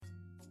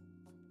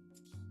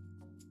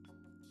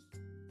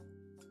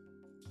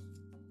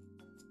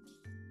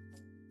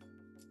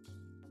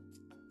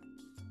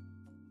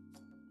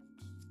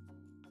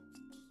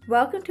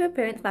Welcome to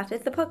Appearance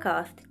Matters, the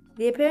podcast,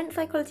 the appearance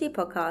psychology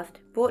podcast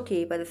brought to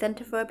you by the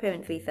Centre for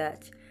Appearance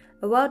Research,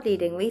 a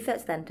world-leading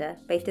research centre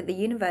based at the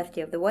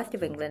University of the West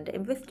of England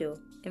in Bristol,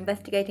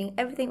 investigating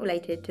everything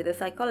related to the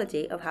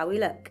psychology of how we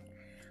look.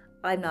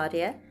 I'm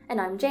Nadia.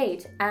 And I'm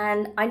Jade.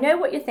 And I know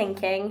what you're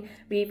thinking.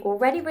 We've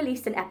already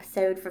released an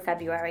episode for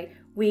February.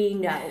 We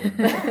know.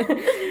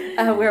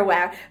 We're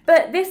aware.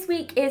 But this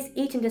week is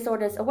Eating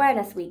Disorders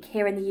Awareness Week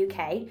here in the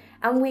UK.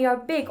 And we are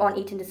big on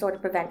eating disorder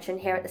prevention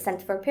here at the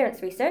Centre for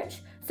Appearance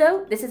Research.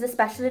 So this is a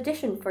special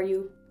edition for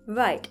you.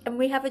 Right, and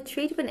we have a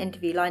treat of an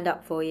interview lined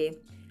up for you.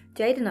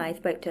 Jade and I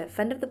spoke to a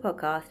friend of the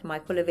podcast,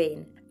 Michael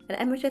Levine, an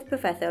emeritus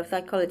professor of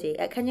psychology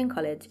at Kenyon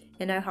College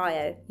in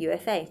Ohio,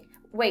 USA.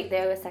 Wait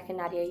there a second,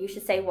 Nadia. You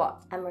should say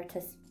what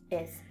emeritus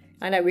is.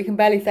 I know, we can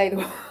barely say the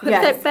word.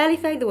 Yes. barely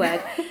say the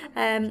word.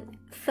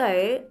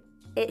 So,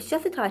 it's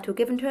just a title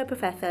given to a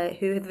professor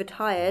who has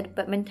retired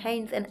but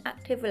maintains an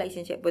active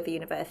relationship with the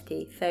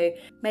university. So,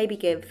 maybe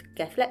gives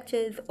guest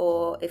lectures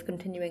or is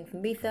continuing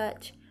some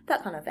research,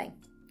 that kind of thing.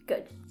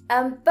 Good.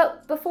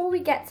 But before we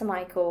get to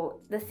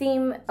Michael, the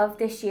theme of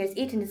this year's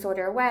Eating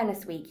Disorder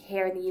Awareness Week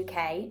here in the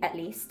UK, at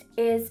least,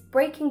 is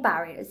breaking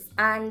barriers,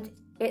 and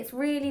it's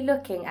really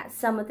looking at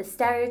some of the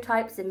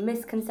stereotypes and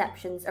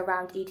misconceptions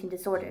around eating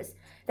disorders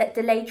that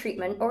delay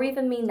treatment or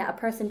even mean that a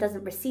person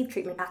doesn't receive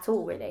treatment at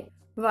all, really.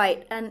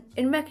 Right, and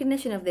in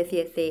recognition of this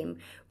year's theme,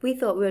 we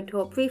thought we would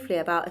talk briefly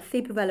about a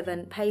super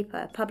relevant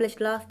paper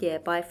published last year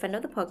by a friend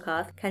of the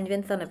podcast,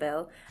 Kendrin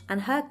Sonneville,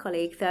 and her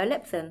colleague Sarah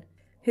Lipson,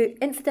 who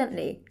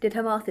incidentally did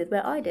her master's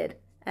where I did.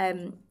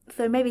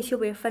 So maybe she'll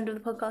be a friend of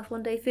the podcast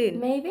one day soon.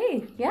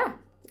 Maybe, yeah.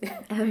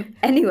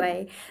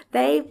 Anyway,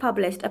 they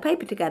published a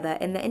paper together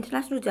in the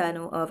International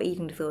Journal of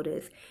Eating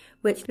Disorders,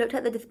 which looked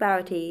at the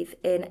disparities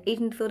in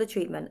eating disorder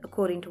treatment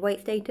according to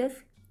weight status,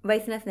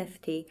 race and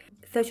ethnicity,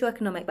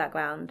 socioeconomic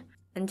background,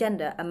 and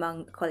gender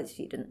among college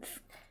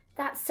students.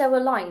 That's so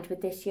aligned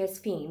with this year's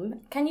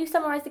theme. Can you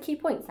summarise the key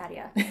points,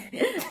 Nadia?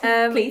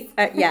 Please.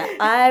 Yeah,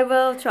 I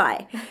will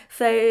try.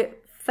 So,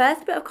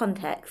 first bit of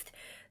context.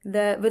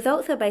 The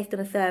results are based on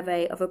a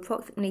survey of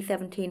approximately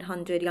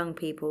 1,700 young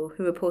people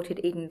who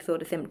reported eating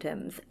disorder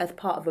symptoms as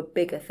part of a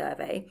bigger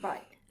survey,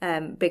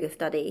 bigger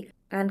study.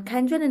 And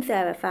Kendrin and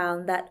Sarah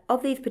found that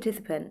of these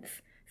participants,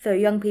 so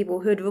young people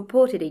who had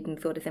reported eating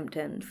disorder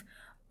symptoms,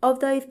 of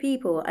those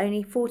people,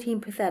 only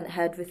 14%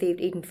 had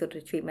received eating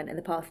disorder treatment in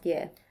the past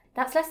year.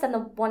 That's less than the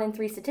 1 in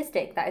 3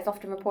 statistic that is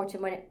often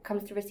reported when it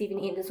comes to receiving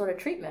eating disorder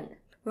treatment.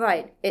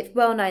 Right, it's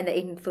well known that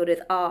eating disorders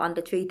are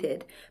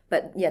undertreated,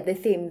 but yeah,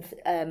 this seems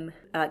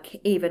like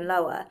even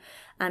lower.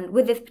 And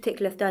with this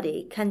particular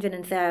study, Kendrin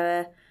and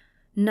Sarah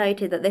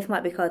noted that this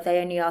might be because they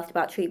only asked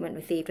about treatment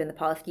received in the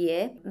past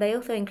year. They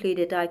also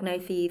included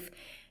diagnoses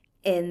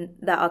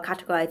that are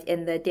categorised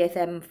in the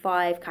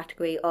DSM-5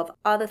 category of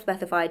other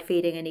specified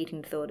feeding and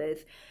eating disorders,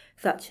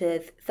 such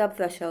as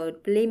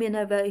subthreshold bulimia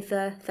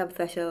nervosa,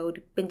 subthreshold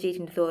binge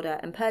eating disorder,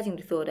 and purging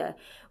disorder,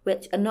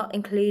 which are not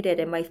included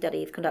in most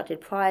studies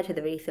conducted prior to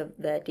the release of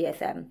the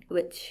DSM,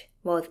 which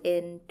was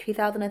in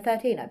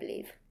 2013, I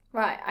believe.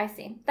 Right, I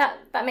see. That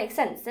makes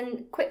sense.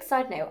 And quick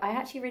side note, I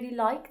actually really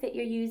like that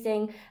you're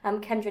using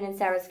Kendrin and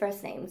Sarah's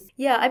first names.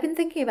 Yeah, I've been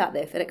thinking about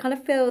this, and it kind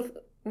of feels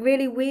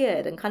really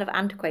weird and kind of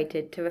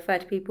antiquated to refer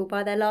to people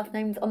by their last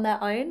names on their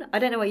own. I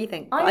don't know what you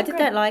think, but I just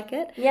don't like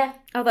it. Yeah.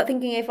 I was like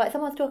thinking if like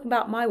someone's talking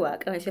about my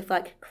work and it's just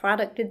like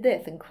Craddock did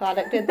this and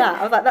Craddock did that.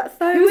 I was like, that's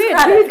so weird.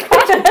 Craddock? Who's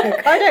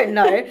Craddock? I don't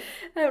know.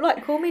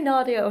 Like call me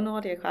Nadia or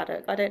Nadia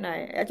Craddock. I don't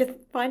know. I just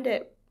find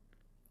it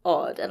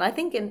odd, and I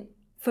think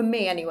for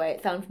me anyway,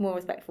 it sounds more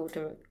respectful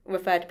to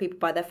refer to people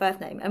by their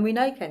first name. And we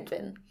know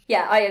Kendrin.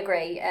 Yeah, I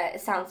agree. It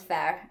sounds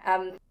fair.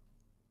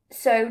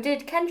 So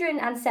did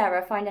Kendrin and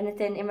Sarah find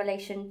anything in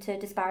relation to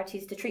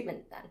disparities to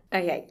treatment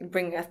then? Okay,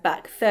 bring us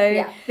back. So,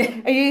 yeah.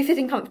 Are you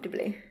sitting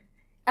comfortably?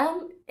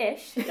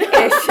 Ish.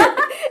 It's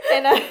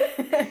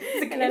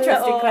an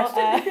interesting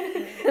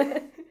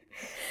question.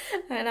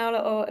 In our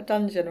little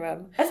dungeon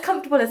room. As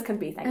comfortable as can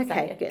be, thanks.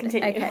 Okay, good.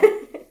 Continue. Okay,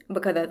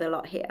 because there's a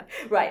lot here.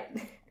 Right.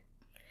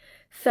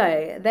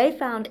 So, they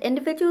found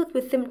individuals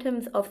with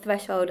symptoms of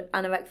threshold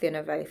anorexia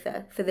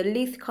nervosa, so the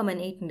least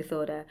common eating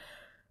disorder,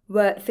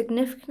 were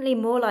significantly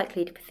more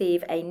likely to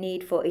perceive a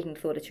need for eating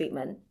disorder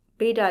treatment,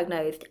 be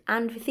diagnosed,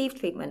 and receive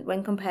treatment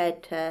when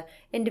compared to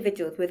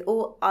individuals with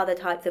all other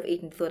types of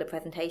eating disorder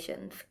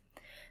presentations.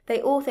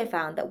 They also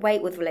found that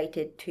weight was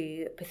related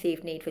to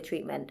perceived need for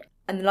treatment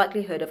and the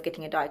likelihood of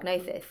getting a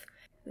diagnosis.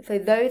 So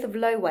those of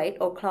low weight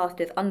or classed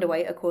as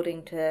underweight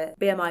according to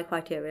BMI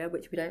criteria,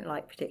 which we don't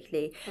like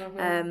particularly,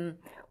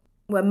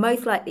 were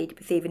most likely to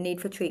perceive a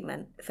need for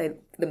treatment, so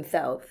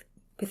themselves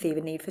perceive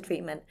a need for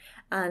treatment,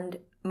 and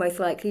most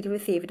likely to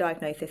receive a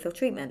diagnosis or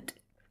treatment.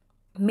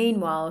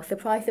 Meanwhile,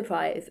 surprise,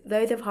 surprise,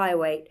 those of higher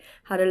weight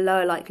had a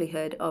lower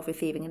likelihood of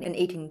receiving an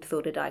eating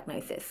disorder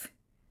diagnosis.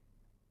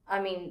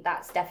 I mean,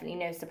 that's definitely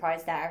no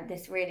surprise there.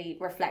 This really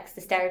reflects the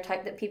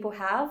stereotype that people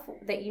have,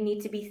 that you need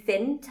to be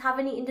thin to have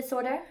an eating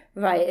disorder.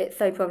 Right, it's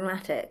so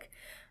problematic.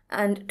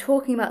 And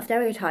talking about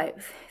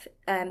stereotypes,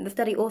 the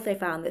study also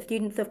found that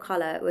students of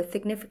colour were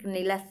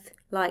significantly less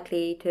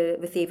likely to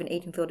receive an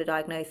eating disorder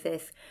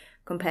diagnosis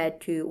compared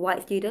to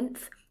white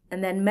students.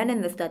 And then men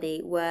in the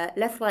study were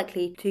less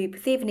likely to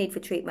perceive a need for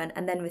treatment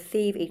and then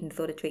receive eating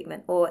disorder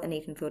treatment or an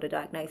eating disorder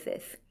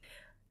diagnosis.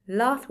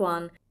 Last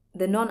one,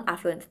 the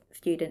non-affluent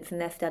students in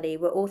their study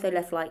were also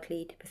less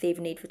likely to perceive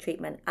a need for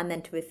treatment and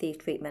then to receive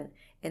treatment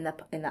in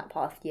that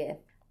past year.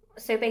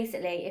 So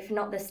basically, if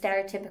not the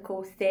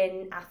stereotypical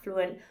thin,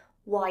 affluent,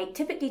 white,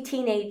 typically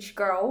teenage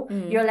girl,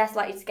 you're less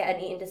likely to get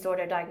an eating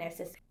disorder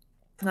diagnosis.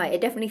 Right,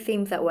 it definitely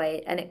seems that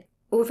way, and it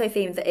also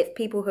seems that it's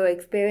people who are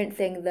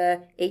experiencing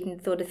the eating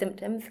disorder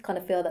symptoms kind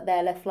of feel that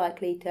they're less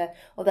likely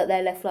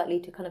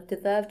to kind of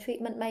deserve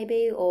treatment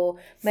maybe, or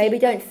maybe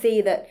don't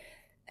see that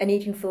an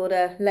eating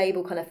disorder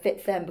label kind of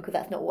fits them because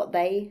that's not what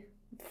they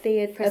see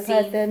as a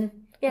person.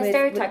 Yeah,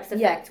 stereotypes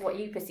affect what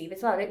you perceive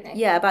as well, don't they?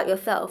 Yeah, about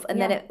yourself, and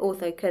then it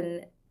also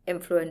can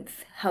influence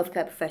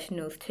healthcare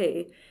professionals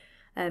too.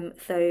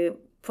 So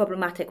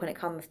problematic when it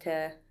comes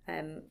to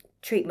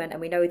treatment,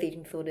 and we know with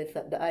eating disorders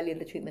that the earlier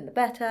the treatment, the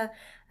better.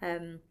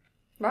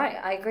 Right,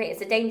 I agree.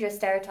 It's a dangerous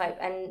stereotype,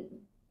 and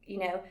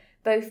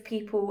both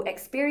people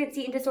experience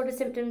eating disorder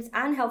symptoms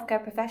and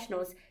healthcare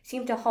professionals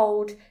seem to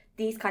hold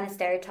these kind of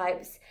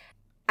stereotypes,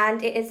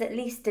 and it is at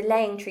least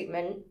delaying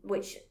treatment,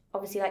 which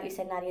obviously, like you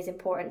said, Nadia, is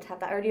important to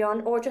have that early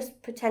on, or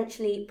just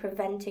potentially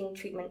preventing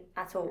treatment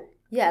at all.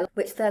 Yeah,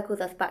 which circles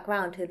us back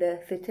round to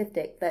the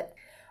statistic that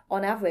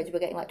on average we're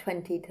getting like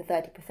 20 to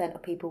 30%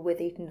 of people with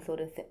eating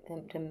disorder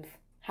symptoms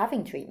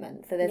having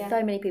treatment. So there's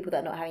so many people that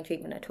are not having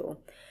treatment at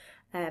all.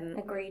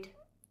 Agreed.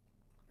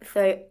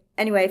 So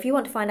anyway, if you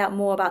want to find out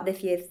more about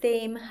this year's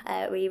theme,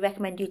 we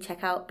recommend you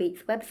check out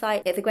Beat's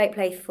website. It's a great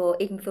place for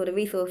eating disorder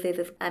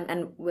resources,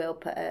 and we'll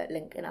put a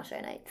link in our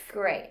show notes.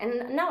 Great.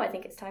 And now I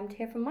think it's time to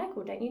hear from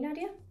Michael, don't you,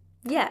 Nadia?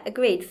 Yeah,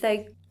 agreed.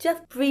 So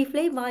just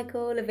briefly,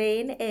 Michael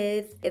Levine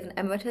is an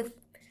emeritus.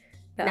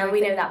 Now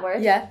we know that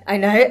word. Yeah, I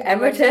know,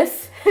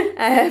 emeritus.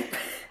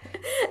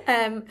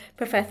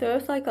 Professor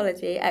of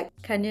Psychology at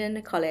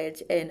Kenyon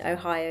College in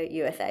Ohio,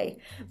 USA.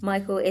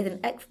 Michael is an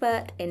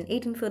expert in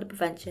eating disorder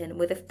prevention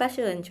with a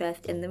special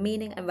interest in the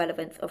meaning and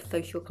relevance of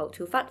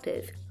social-cultural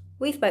factors.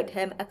 We spoke to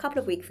him a couple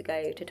of weeks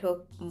ago to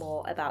talk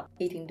more about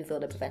eating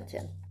disorder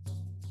prevention.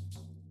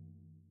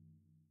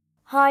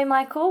 Hi,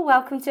 Michael.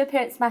 Welcome to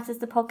Appearance Matters,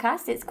 the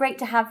podcast. It's great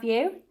to have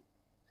you.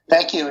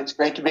 Thank you. It's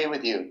great to be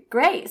with you.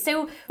 Great.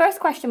 So first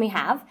question we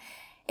have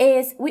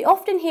is, we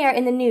often hear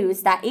in the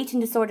news that eating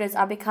disorders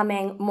are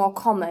becoming more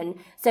common.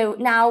 So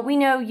now we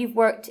know you've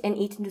worked in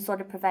eating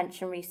disorder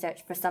prevention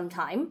research for some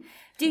time.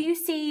 Do you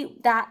see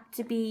that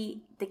to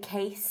be the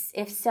case?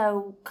 If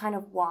so, kind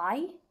of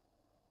why?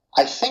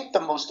 I think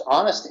the most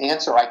honest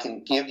answer I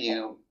can give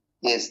you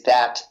is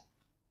that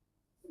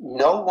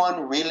no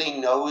one really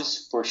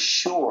knows for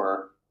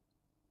sure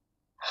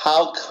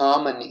how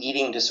common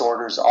eating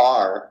disorders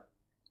are,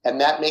 and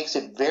that makes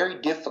it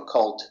very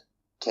difficult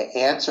to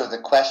answer the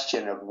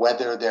question of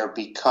whether they're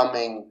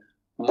becoming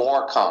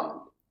more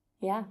common.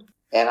 Yeah.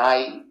 And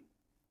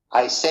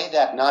I say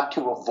that not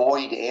to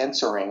avoid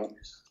answering,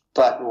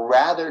 but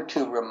rather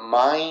to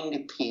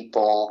remind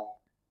people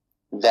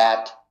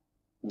that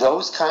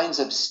those kinds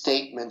of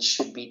statements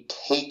should be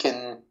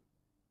taken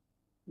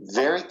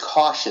very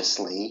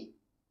cautiously,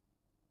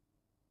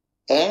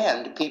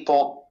 and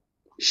people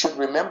should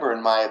remember,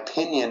 in my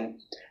opinion,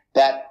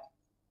 that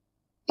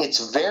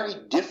it's very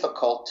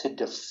difficult to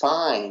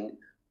define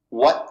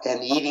what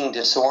an eating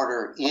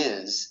disorder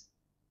is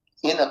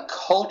in a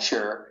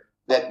culture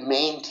that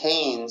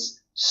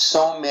maintains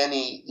so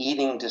many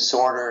eating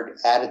disordered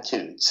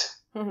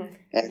attitudes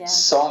and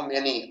so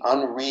many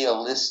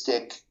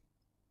unrealistic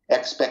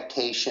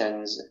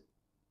expectations,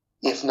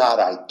 if not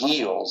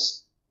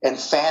ideals, and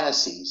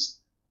fantasies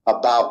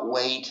about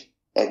weight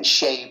and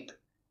shape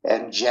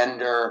and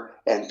gender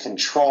and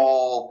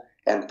control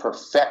and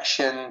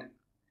perfection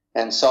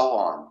and so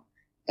on.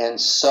 And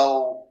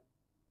so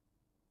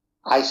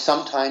I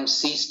sometimes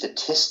see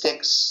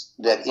statistics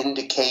that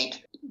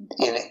indicate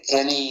in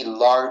any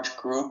large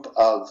group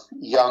of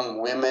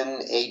young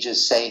women,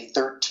 ages say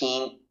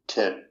 13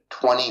 to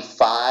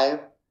 25,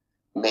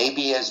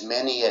 maybe as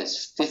many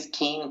as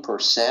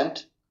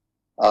 15%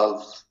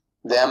 of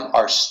them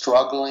are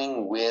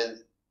struggling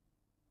with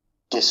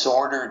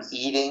disordered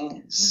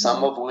eating,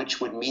 some of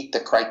which would meet the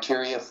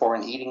criteria for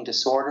an eating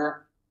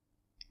disorder.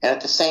 And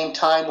at the same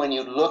time, when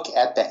you look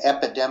at the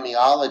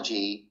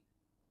epidemiology,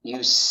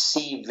 you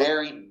see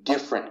very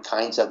different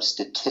kinds of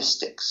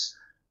statistics.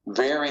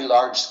 Very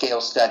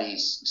large-scale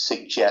studies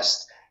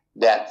suggest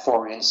that,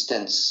 for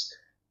instance,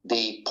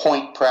 the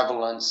point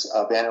prevalence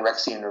of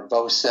anorexia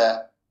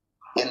nervosa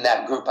in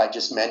that group I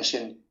just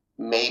mentioned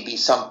may be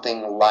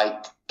something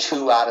like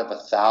 2 out of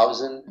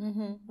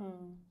 1,000,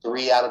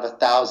 3 out of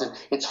 1,000.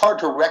 It's hard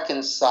to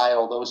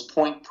reconcile those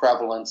point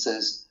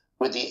prevalences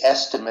with the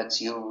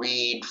estimates you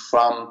read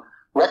from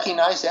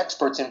recognized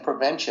experts in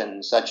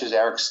prevention, such as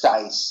Eric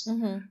Stice.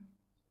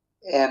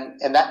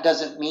 And that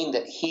doesn't mean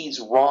that he's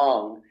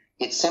wrong.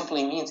 It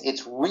simply means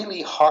it's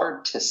really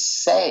hard to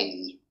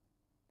say,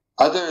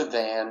 other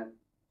than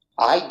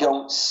I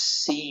don't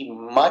see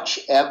much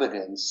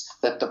evidence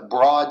that the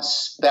broad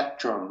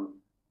spectrum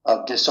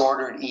of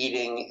disordered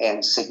eating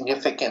and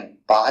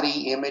significant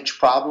body image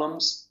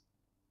problems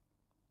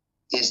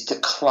is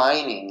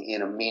declining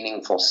in a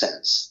meaningful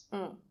sense.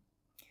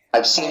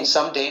 I've seen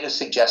some data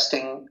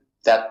suggesting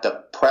that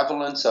the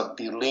prevalence of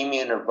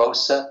bulimia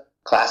nervosa,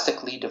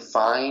 classically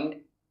defined,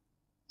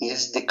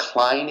 is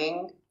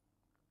declining.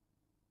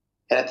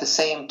 And at the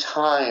same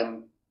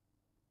time,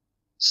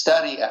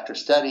 study after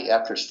study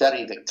after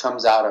study that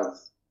comes out of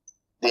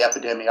the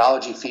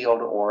epidemiology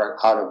field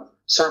or out of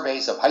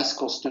surveys of high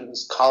school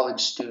students,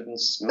 college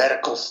students,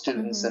 medical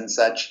students, and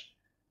such,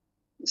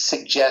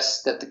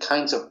 suggests that the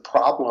kinds of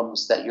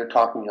problems that you're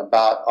talking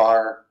about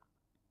are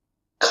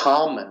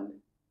common,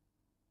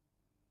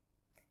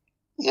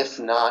 if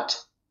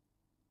not,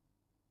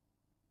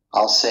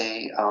 I'll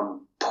say,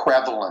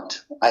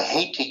 prevalent. I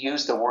hate to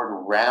use the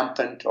word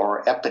rampant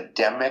or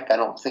epidemic. I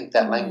don't think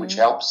that language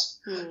helps.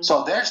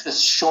 So there's the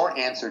short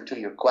answer to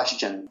your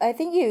question. I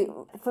think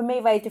you, for me,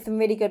 raised some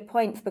really good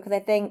points, because I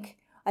think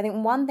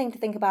one thing to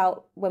think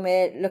about when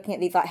we're looking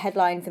at these like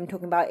headlines and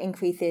talking about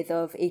increases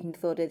of eating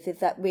disorders is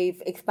that we've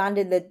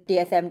expanded the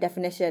DSM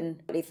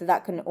definition, so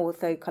that can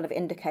also kind of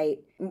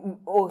indicate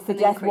or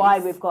suggest why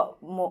we've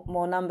got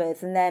more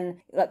numbers. And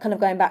then like kind of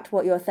going back to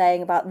what you're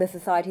saying about the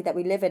society that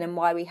we live in and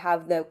why we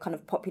have the kind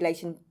of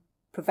population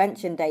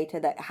prevention data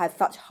that has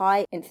such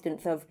high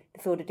incidence of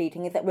disordered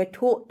eating, is that we're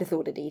taught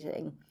disordered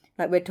eating.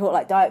 Like we're taught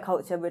like diet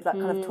culture, we're like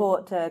kind of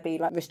taught to be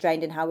like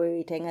restrained in how we're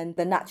eating, and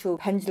the natural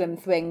pendulum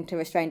swing to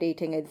restrained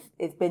eating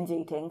is binge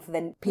eating. So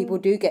then people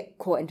do get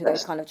caught into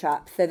those kind of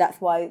traps. So that's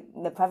why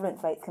the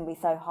prevalence rates can be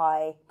so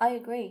high. I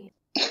agree.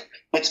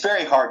 It's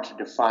very hard to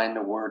define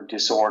the word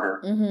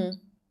disorder,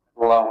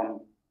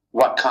 alone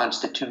what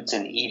constitutes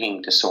an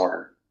eating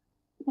disorder.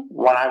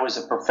 When I was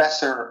a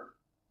professor,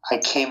 I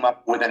came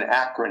up with an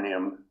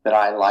acronym that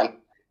I liked.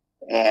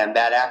 And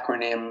that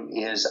acronym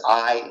is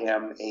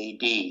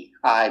IMAD,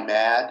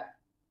 IMAD.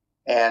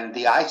 And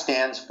the I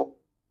stands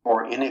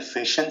for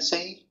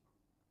inefficiency,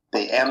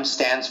 the M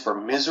stands for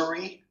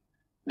misery,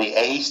 the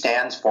A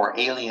stands for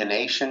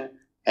alienation,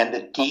 and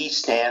the D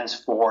stands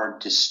for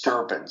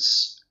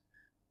disturbance.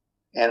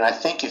 And I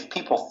think if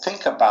people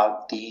think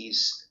about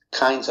these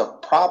kinds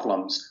of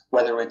problems,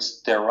 whether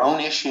it's their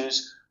own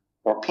issues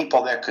or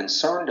people they're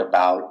concerned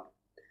about,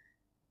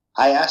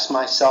 I ask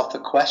myself the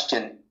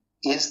question,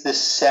 is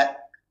this set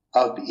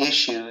of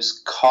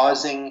issues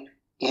causing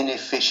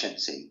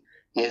inefficiency?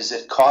 Is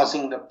it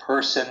causing the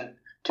person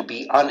to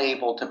be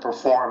unable to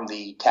perform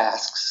the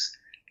tasks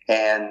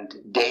and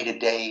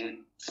day-to-day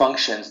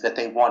functions that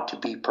they want to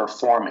be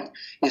performing?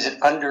 Is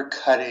it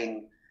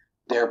undercutting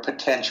their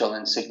potential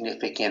in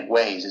significant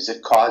ways? Is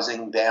it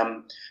causing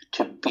them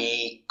to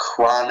be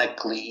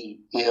chronically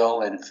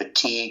ill and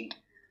fatigued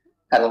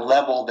at a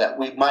level that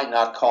we might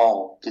not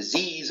call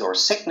disease or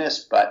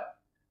sickness, but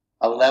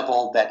a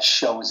level that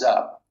shows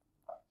up?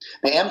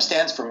 The M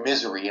stands for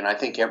misery, and I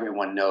think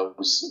everyone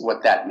knows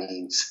what that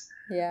means.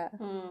 Yeah.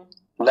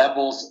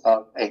 Levels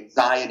of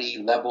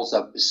anxiety, levels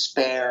of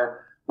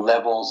despair,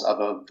 levels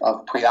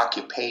of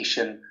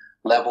preoccupation,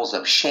 levels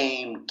of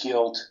shame,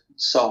 guilt,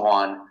 so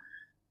on,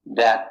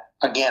 that,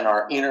 again,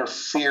 are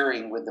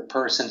interfering with the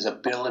person's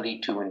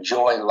ability to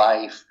enjoy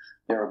life,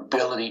 their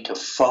ability to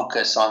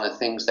focus on the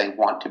things they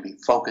want to be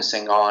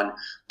focusing on,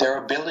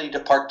 their ability to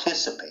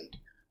participate.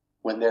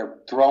 When they're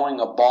throwing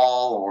a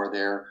ball or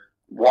they're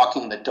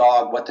walking the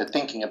dog, what they're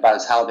thinking about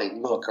is how they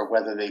look or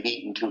whether they've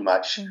eaten too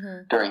much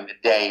during the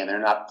day, and they're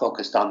not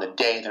focused on the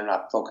day, they're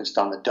not focused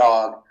on the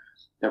dog,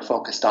 they're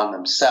focused on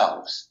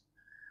themselves.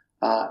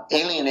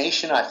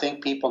 Alienation, I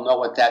think people know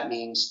what that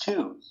means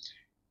too.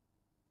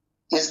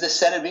 Is the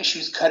set of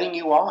issues cutting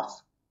you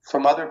off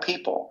from other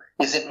people?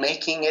 Is it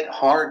making it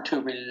hard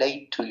to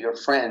relate to your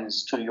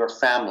friends, to your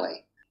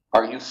family?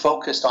 Are you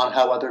focused on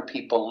how other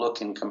people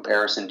look in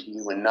comparison to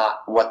you and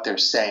not what they're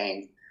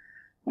saying,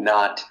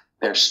 not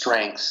their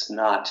strengths,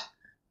 not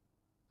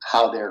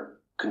how they're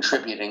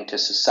contributing to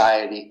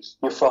society?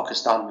 You're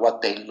focused on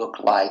what they look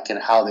like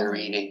and how they're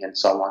eating and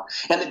so on.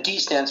 And the D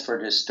stands for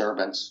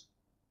disturbance.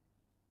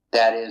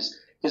 That is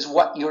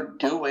what you're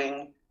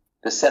doing,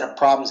 the set of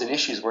problems and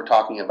issues we're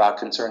talking about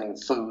concerning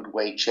food,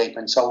 weight, shape,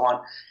 and so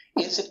on.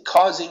 Is it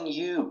causing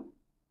you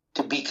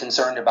to be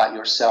concerned about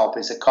yourself?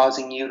 Is it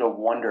causing you to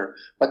wonder,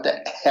 what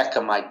the heck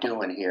am I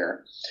doing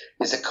here?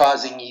 Is it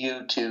causing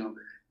you to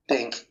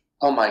think,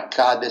 oh my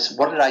God,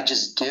 what did I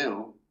just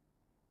do?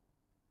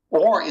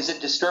 Or is it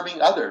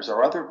disturbing others?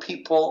 Are other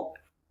people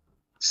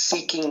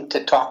seeking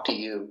to talk to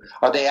you?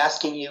 Are they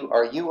asking you,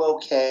 are you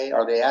okay?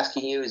 Are they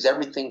asking you, is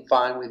everything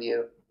fine with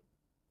you?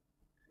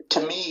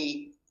 To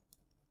me,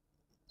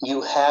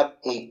 you have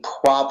a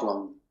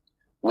problem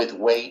with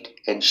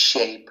weight and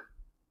shape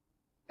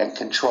and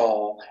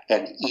control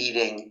and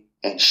eating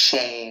and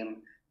shame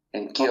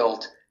and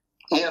guilt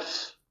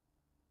if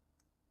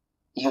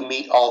you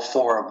meet all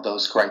four of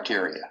those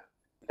criteria.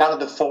 out of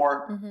the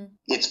 4,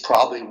 it's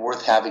probably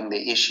worth having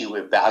the issue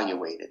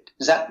evaluated.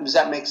 Does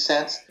that make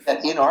sense?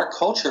 That in our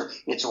culture,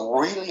 it's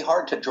really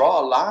hard to draw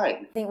a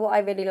line. I think what I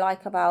really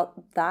like about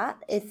that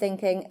is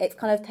thinking it's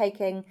kind of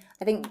taking,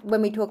 I think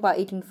when we talk about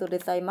eating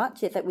disorders so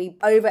much, it's that we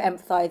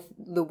overemphasize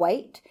the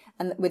weight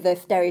and with the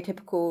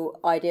stereotypical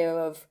idea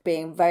of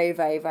being very,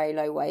 very, very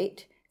low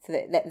weight. So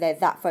that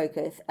there's that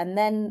focus. And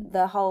then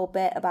the whole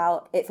bit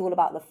about it's all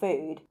about the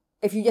food.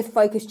 If you just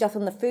focus just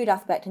on the food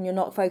aspect and you're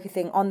not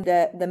focusing on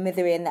the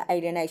misery and the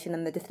alienation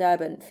and the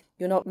disturbance,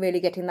 you're not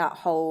really getting that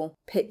whole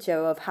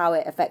picture of how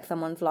it affects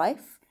someone's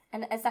life.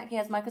 And exactly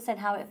as Michael said,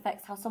 how it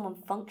affects how someone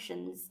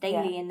functions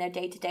daily in their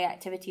day-to-day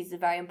activities is a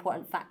very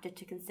important factor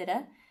to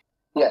consider.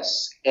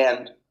 Yes,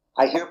 and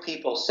I hear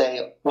people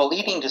say, well,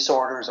 eating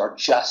disorders are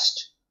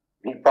just,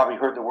 you've probably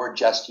heard the word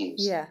just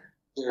used. Yeah.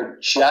 They're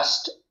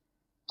just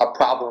a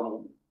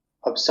problem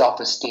of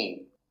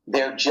self-esteem.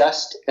 They're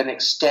just an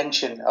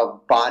extension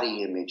of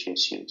body image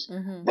issues.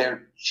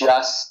 They're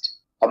just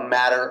a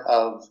matter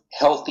of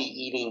healthy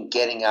eating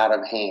getting out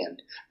of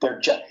hand. They're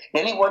just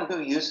anyone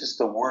who uses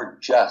the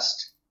word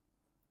just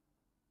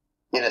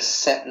in a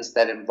sentence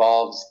that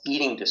involves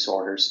eating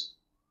disorders,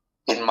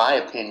 in my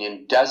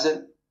opinion,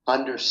 doesn't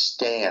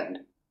understand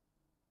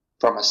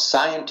from a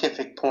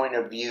scientific point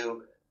of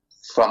view,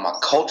 from a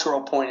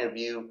cultural point of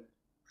view,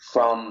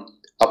 from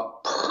a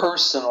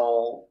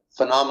personal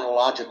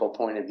phenomenological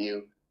point of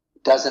view,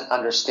 doesn't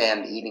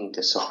understand eating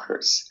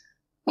disorders.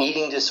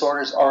 Eating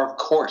disorders are, of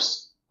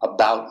course,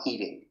 about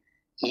eating.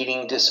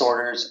 Eating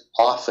disorders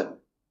often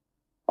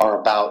are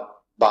about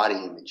body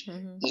image.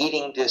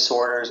 Eating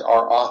disorders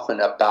are often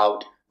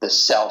about the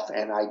self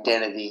and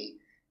identity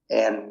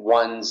and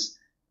one's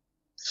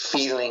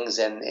feelings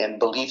and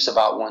beliefs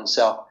about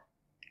oneself.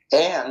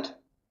 And,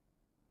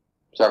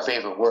 it's our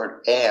favorite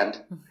word,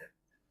 and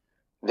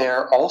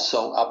they're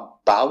also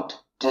about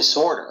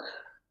disorder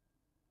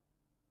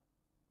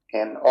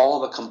and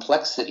all the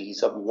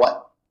complexities of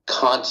what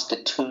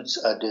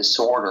constitutes a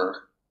disorder.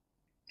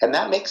 And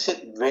that makes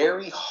it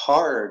very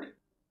hard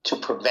to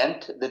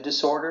prevent the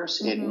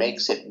disorders. It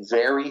makes it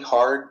very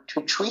hard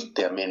to treat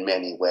them in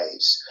many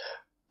ways,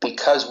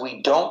 because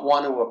we don't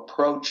want to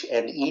approach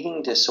an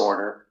eating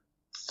disorder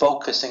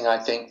focusing, I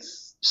think,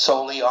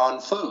 solely on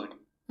food.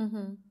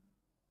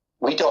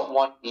 We don't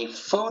want to be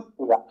food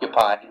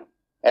preoccupied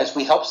as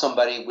we help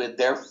somebody with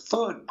their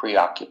food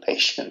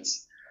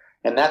preoccupations.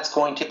 And that's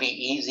going to be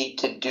easy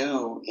to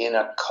do in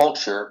a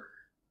culture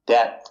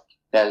that,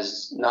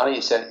 as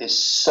Nadia said,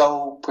 is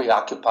so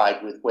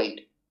preoccupied with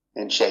weight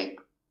and shape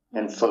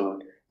and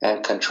food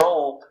and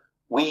control.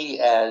 We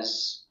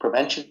as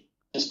prevention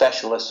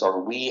specialists,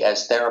 or we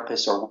as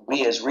therapists, or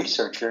we as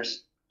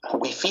researchers,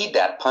 we feed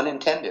that, pun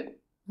intended,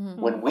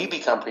 when we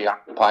become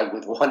preoccupied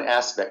with one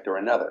aspect or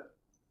another.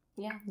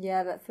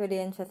 Yeah, that's really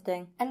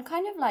interesting. And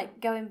kind of like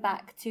going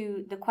back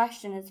to the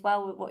question as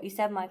well with what you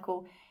said,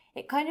 Michael,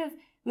 it kind of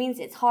means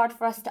it's hard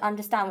for us to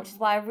understand, which is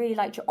why I really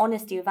liked your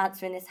honesty of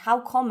answering this,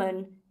 how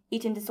common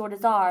eating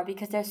disorders are,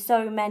 because there's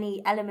so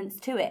many elements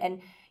to it.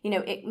 And, you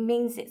know, it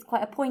means it's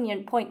quite a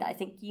poignant point that I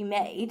think you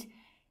made.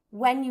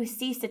 When you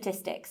see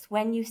statistics,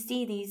 when you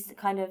see these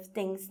kind of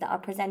things that are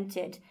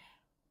presented,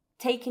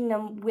 taking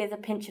them with a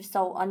pinch of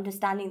salt,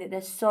 understanding that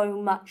there's so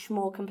much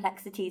more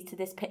complexities to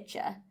this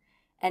picture,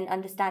 and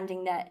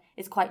understanding that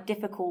it's quite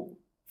difficult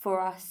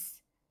for us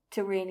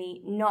to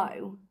really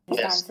know.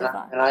 Yes,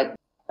 and I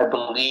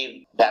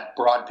believe that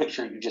broad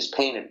picture you just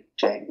painted,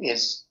 Jane,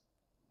 is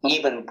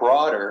even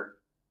broader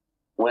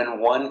when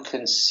one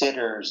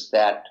considers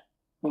that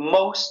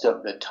most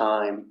of the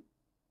time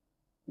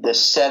the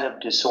set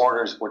of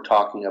disorders we're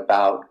talking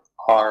about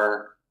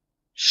are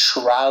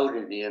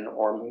shrouded in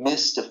or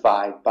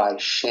mystified by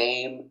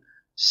shame,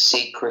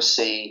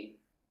 secrecy,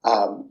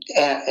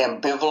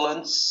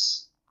 ambivalence.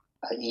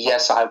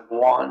 Yes, I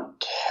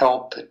want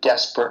help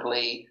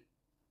desperately,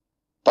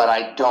 but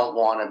I don't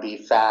want to be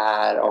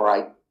fat, or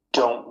I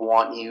don't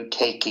want you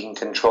taking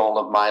control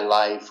of my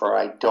life, or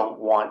I don't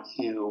want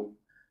you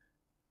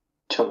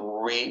to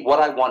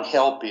what I want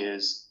help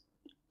is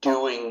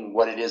doing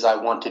what it is I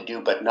want to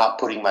do, but not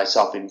putting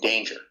myself in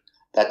danger.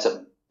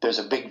 There's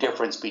a big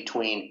difference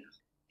between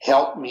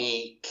help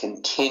me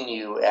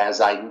continue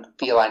as I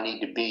feel I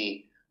need to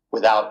be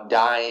without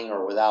dying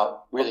or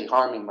without really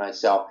harming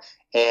myself,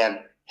 and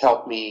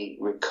help me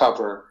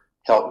recover,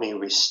 help me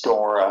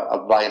restore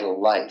a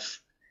vital life.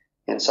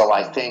 And so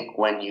I think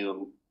when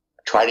you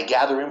try to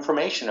gather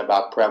information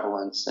about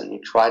prevalence and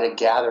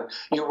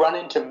you run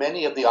into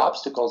many of the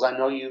obstacles I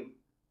know you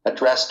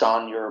addressed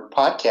on your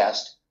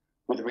podcast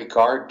with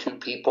regard to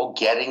people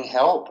getting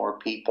help or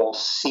people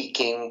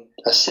seeking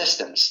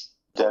assistance.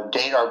 The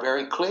data are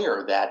very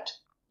clear that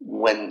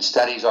when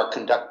studies are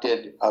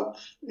conducted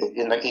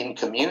in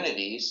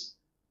communities,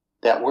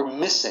 that we're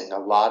missing a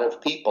lot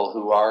of people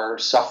who are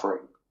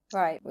suffering.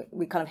 Right,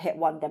 we kind of hit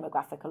one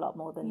demographic a lot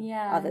more than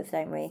others,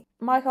 don't we?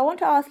 Mike, I want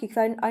to ask you,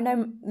 because I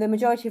know the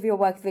majority of your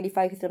work is really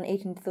focused on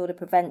eating disorder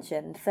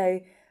prevention.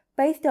 So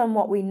based on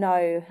what we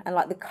know and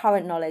like the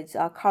current knowledge,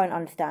 our current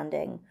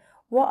understanding,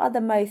 What are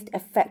the most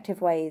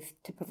effective ways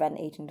to prevent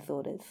eating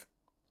disorders?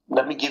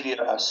 Let me give you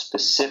a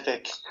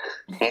specific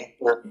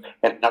answer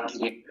and not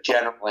give you a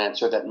general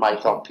answer that might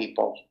help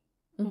people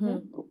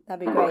That'd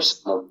be remember great.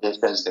 some of this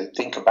as they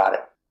think about it.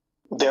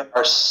 There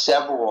are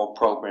several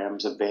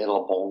programs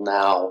available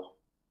now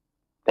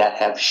that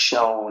have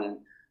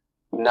shown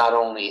not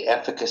only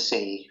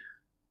efficacy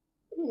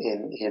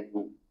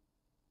in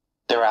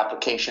their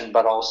application,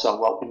 but also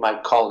what we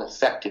might call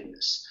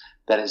effectiveness.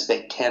 That is,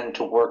 they tend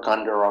to work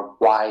under a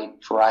wide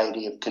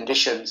variety of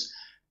conditions.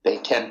 They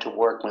tend to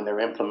work when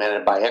they're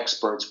implemented by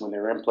experts, when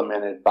they're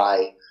implemented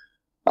by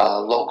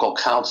local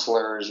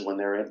counselors, when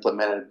they're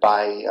implemented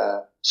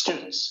by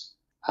students.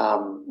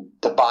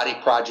 The Body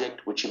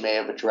Project, which you may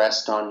have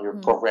addressed on your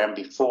program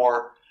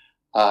before,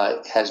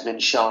 has been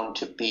shown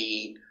to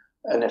be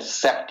an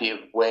effective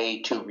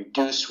way to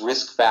reduce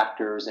risk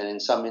factors and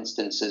in some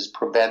instances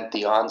prevent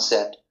the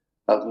onset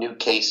of new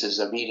cases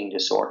of eating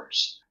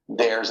disorders.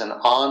 There's an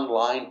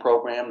online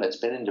program that's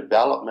been in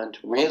development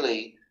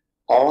really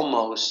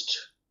almost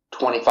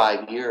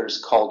 25 years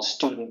called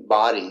Student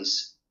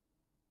Bodies,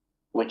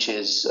 which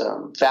is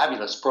a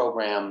fabulous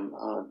program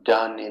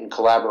done in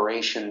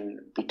collaboration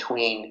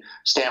between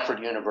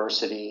Stanford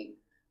University,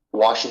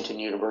 Washington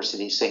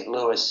University, St.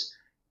 Louis,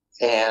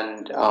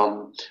 and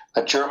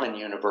a German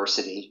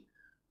university,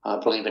 I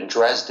believe in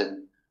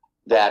Dresden,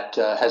 that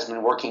has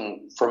been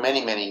working for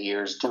many, many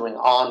years doing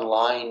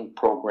online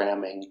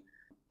programming,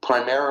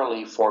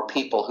 primarily for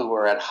people who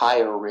are at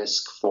higher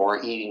risk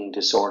for eating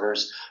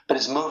disorders, but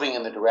is moving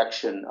in the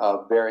direction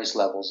of various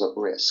levels of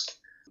risk.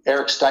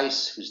 Eric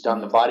Stice, who's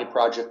done the Body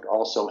Project,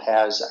 also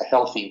has a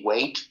healthy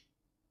weight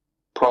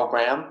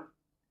program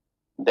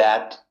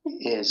that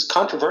is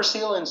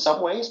controversial in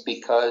some ways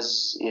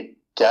because it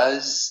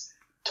does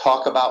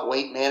talk about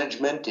weight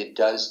management. It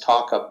does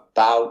talk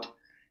about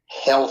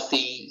healthy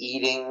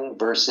eating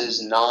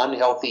versus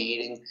non-healthy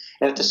eating.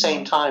 And at the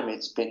same time,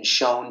 it's been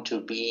shown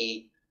to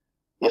be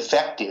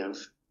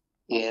effective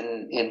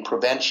in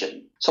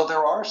prevention. So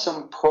there are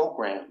some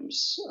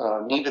programs.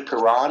 Neva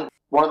Piran,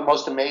 one of the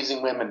most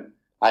amazing women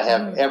I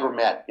have ever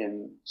met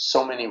in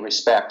so many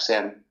respects,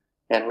 and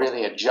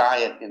really a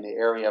giant in the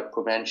area of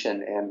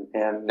prevention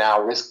and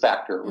now risk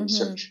factor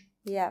research.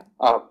 Yeah.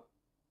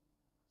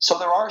 So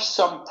there are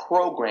some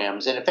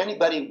programs, and if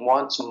anybody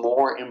wants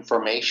more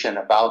information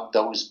about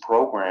those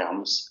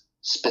programs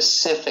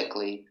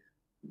specifically,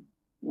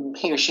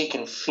 he or she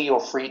can feel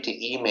free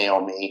to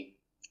email me.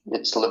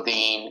 It's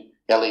Levine,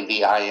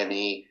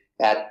 Levine,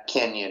 at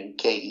Kenyon,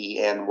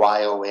 KENYON.edu.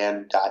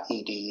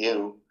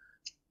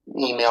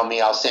 Email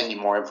me, I'll send you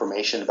more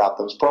information about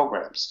those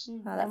programs.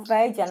 Oh, that's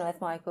very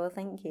generous, Michael.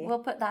 Thank you. We'll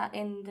put that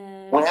in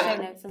the show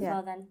notes as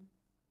well then.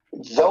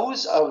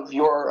 Those of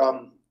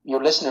your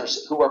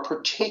listeners who are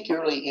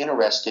particularly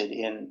interested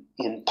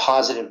in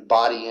positive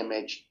body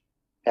image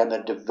and the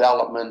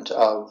development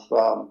of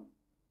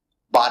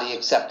body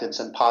acceptance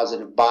and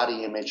positive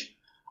body image,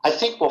 I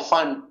think will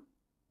find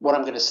what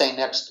I'm going to say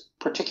next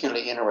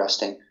particularly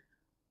interesting.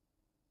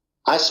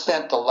 I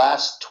spent the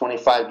last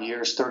 25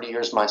 years, 30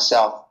 years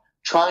myself,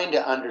 trying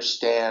to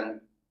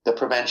understand the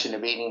prevention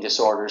of eating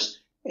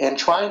disorders and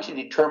trying to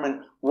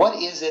determine what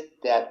is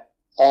it that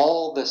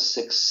all the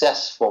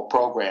successful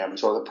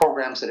programs or the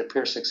programs that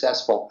appear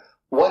successful,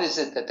 what is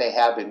it that they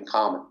have in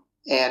common?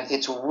 And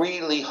it's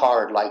really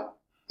hard.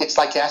 It's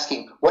like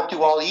asking, what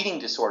do all eating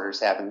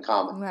disorders have in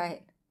common?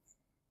 Right.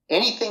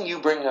 Anything you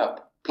bring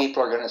up,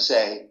 people are going to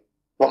say,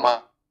 well,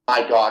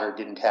 my daughter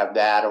didn't have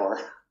that, or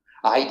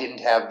I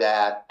didn't have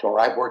that, or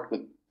I've worked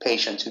with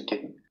patients who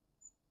didn't.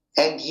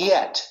 And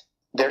yet,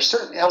 there are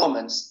certain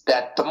elements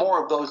that the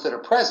more of those that are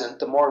present,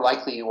 the more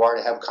likely you are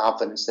to have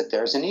confidence that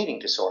there's an eating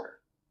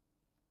disorder.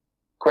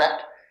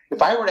 Correct?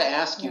 If I were to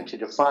ask you to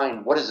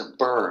define what is a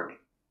bird,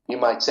 you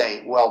might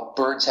say, well,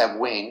 birds have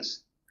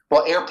wings.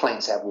 Well,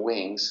 airplanes have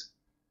wings.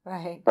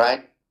 Right.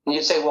 Right? And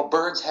you'd say, well,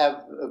 birds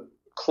have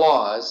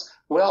claws.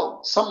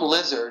 Well, some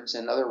lizards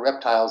and other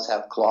reptiles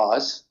have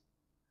claws.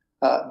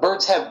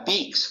 Birds have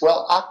beaks.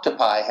 Well,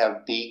 octopi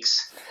have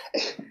beaks.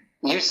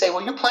 You say,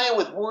 well, you're playing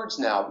with words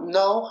now.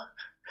 No,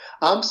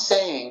 I'm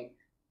saying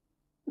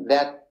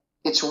that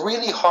it's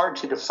really hard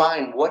to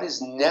define what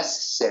is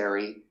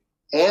necessary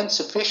and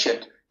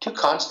sufficient to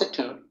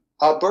constitute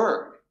a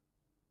bird.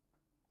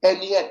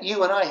 And yet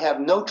you and I have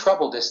no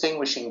trouble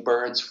distinguishing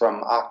birds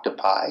from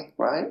octopi,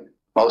 right?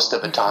 Most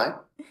of the time.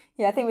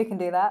 Yeah, I think we can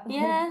do that.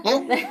 Yeah.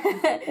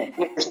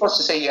 You're supposed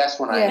to say yes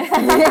when I...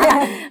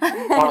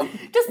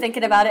 Just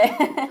thinking about it.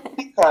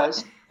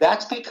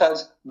 That's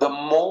because the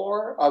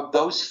more of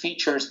those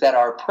features that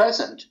are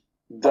present,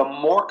 the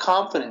more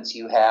confidence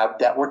you have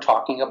that we're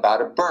talking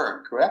about a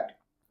bird, correct?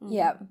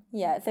 Yeah,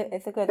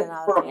 it's a good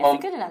analogy. It's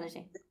a good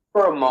analogy.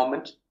 For a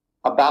moment,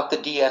 about the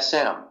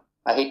DSM.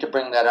 I hate to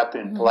bring that up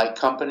in polite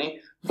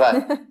company,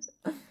 but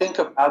think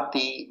about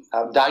the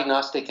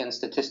Diagnostic and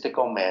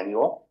Statistical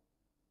Manual.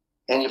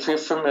 And if you're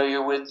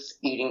familiar with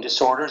eating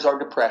disorders or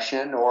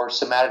depression or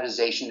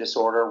somatization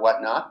disorder or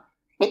whatnot,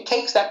 it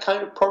takes that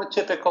kind of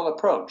prototypical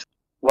approach.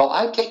 Well,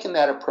 I've taken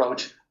that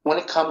approach when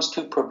it comes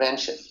to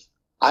prevention.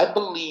 I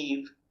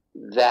believe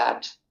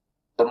that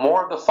the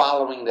more of the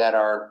following that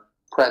are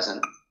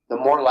present, the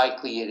more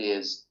likely it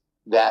is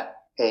that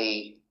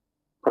a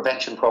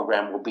prevention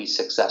program will be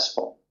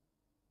successful.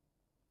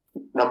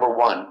 Number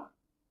one,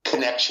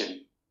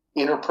 connection,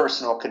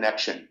 interpersonal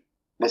connection.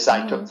 This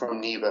I took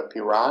from Neva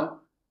Piran.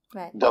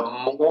 Right. The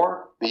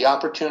more the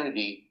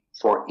opportunity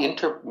for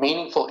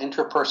meaningful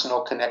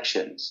interpersonal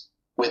connections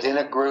within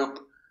a group,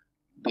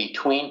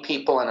 between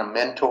people and a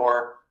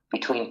mentor,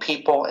 between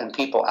people and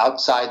people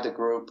outside the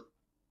group,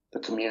 the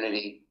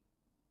community,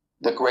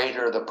 the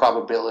greater the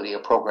probability a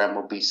program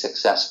will be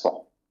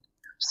successful.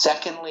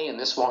 Secondly, and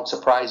this won't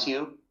surprise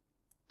you,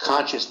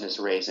 consciousness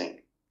raising.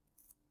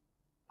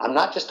 I'm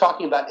not just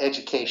talking about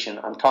education,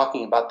 I'm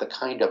talking about the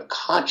kind of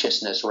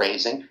consciousness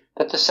raising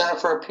that the Center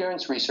for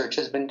Appearance Research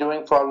has been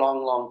doing for a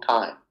long, long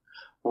time.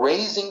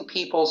 Raising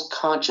people's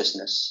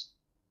consciousness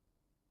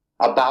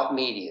about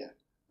media,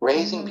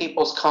 raising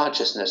people's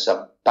consciousness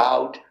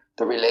about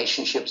the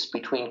relationships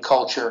between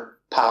culture,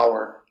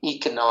 power,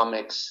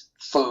 economics,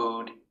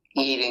 food,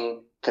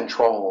 eating,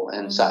 control,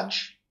 and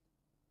such.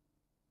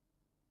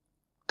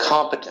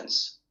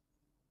 Competence.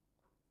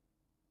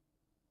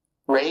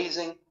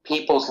 Raising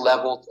people's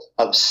level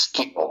of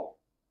skill.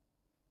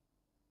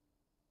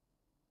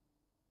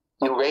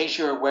 You raise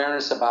your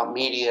awareness about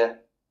media,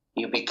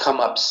 you become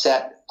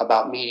upset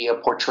about media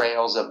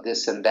portrayals of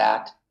this and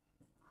that,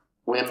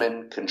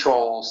 women,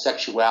 control,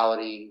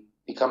 sexuality,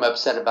 become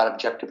upset about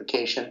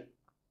objectification.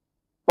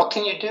 What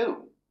can you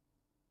do?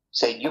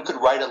 Say, you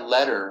could write a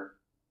letter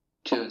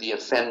to the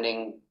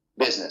offending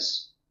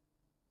business.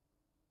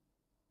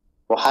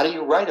 Well, how do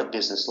you write a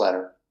business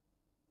letter?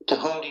 To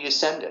whom do you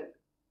send it?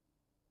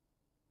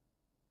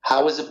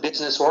 How is a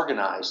business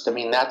organized? I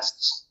mean,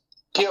 that's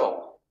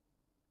skill,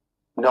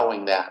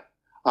 knowing that.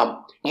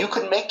 You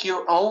could make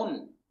your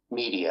own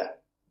media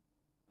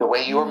the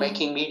way you're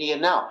making media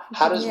now.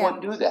 How does one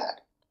do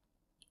that?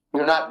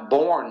 You're not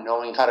born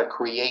knowing how to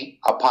create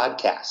a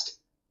podcast.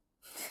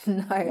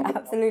 No,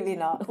 absolutely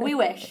not. We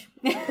wish.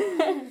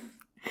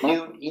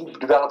 You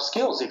develop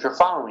skills if you're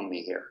following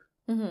me here.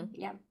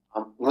 Yeah.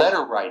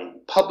 Letter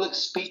writing, public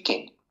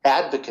speaking,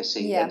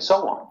 advocacy, and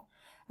so on.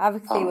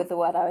 Advocacy was the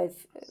word I was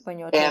when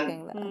you were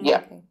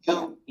talking.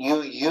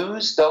 You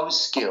use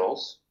those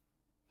skills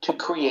to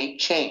create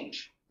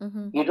change.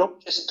 You don't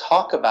just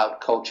talk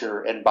about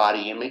culture and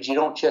body image. You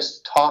don't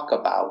just talk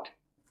about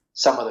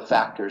some of the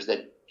factors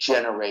that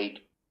generate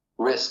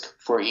risk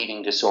for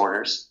eating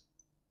disorders.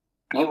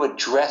 You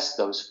address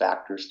those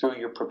factors through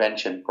your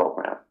prevention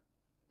program.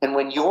 And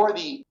when you're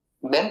the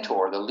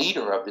mentor, the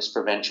leader of this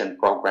prevention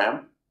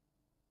program,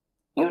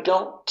 you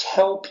don't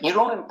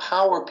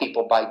empower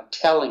people by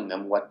telling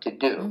them what to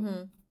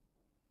do.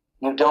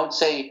 You don't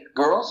say,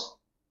 girls,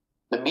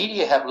 the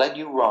media have led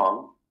you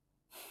wrong.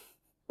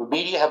 The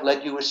media have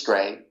led you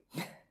astray.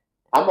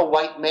 I'm a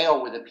white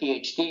male with a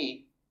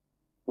PhD.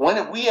 When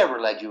have we ever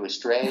led you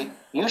astray?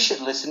 You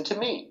should listen to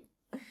me.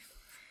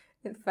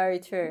 It's very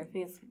true.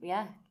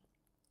 Yeah.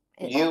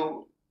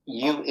 You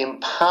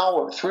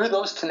empower, through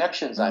those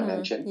connections I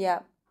mentioned,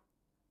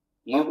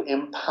 you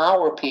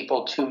empower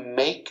people to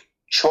make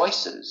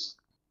choices.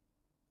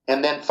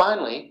 And then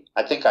finally,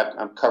 I think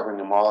I'm covering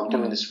them all. I'm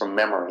doing this from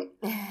memory.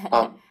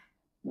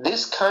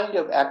 This kind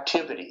of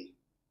activity,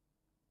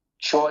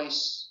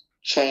 choice,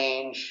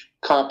 change,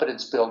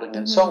 competence building,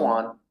 and so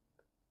on,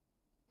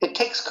 it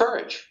takes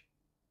courage.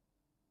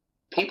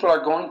 People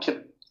are going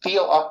to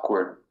feel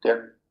awkward.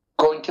 They're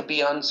going to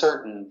be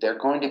uncertain. They're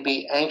going to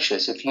be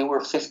anxious. If you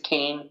were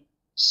 15,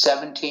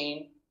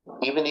 17,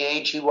 even the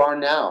age you are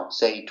now,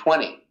 say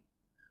 20,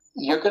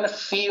 you're going to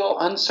feel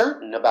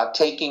uncertain about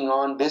taking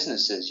on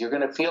businesses. You're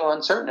going to feel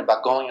uncertain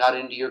about going out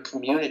into your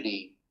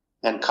community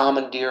and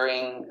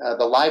commandeering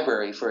the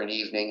library for an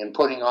evening and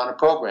putting on a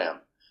program.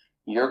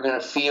 You're going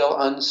to feel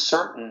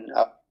uncertain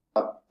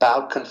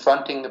about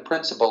confronting the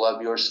principal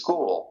of your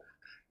school.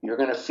 You're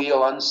going to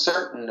feel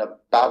uncertain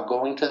about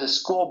going to the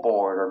school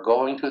board or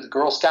going to the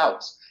Girl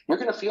Scouts. You're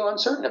going to feel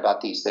uncertain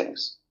about these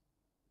things.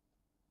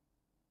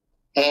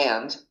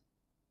 And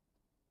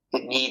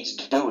it needs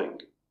doing.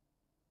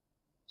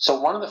 So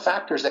one of the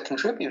factors that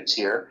contributes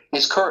here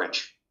is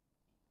courage.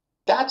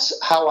 That's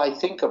how I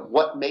think of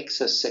what makes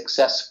a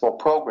successful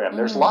program.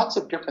 There's lots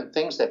of different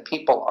things that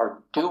people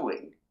are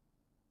doing.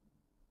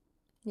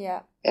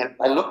 Yeah. And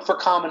I look for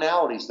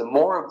commonalities. The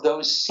more of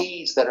those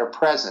seeds that are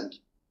present,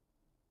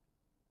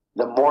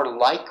 the more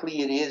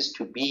likely it is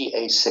to be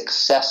a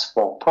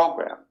successful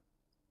program.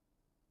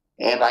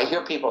 And I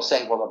hear people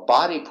saying, well, the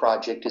Body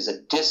Project is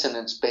a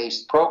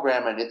dissonance-based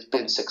program and it's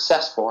been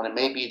successful and it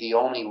may be the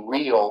only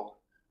real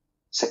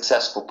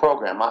successful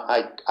program.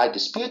 I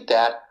dispute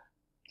that,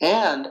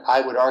 and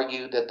I would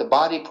argue that the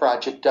Body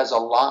Project does a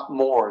lot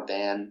more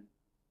than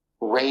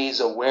raise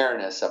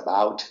awareness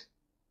about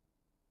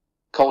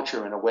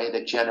culture in a way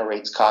that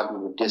generates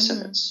cognitive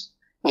dissonance.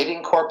 It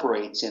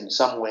incorporates in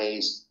some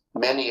ways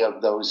many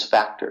of those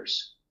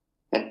factors,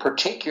 and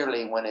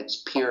particularly when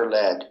it's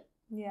peer-led,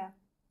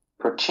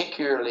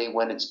 particularly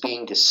when it's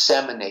being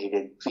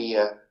disseminated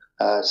via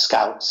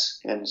scouts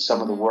and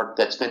some of the work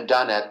that's been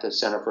done at the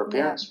Center for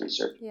Appearance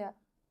Research. Yeah.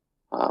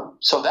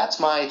 So that's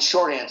my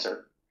short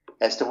answer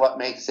as to what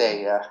makes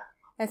a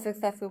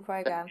successful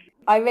program.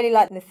 I really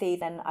like the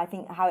season. I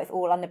think how it's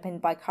all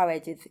underpinned by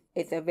courage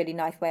is a really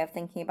nice way of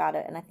thinking about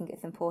it, and I think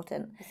it's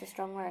important. It's a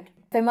strong word.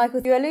 So,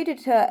 Michael, you alluded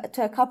to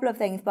a couple of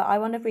things, but I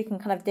wonder if we can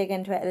kind of dig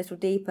into it a little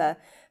deeper,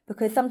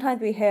 because sometimes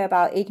we hear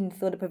about eating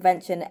disorder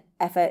prevention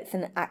efforts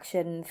and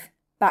actions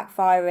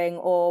backfiring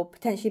or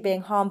potentially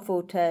being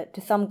harmful to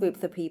some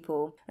groups of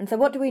people. And so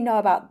what do we know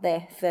about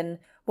this, and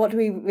what do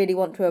we really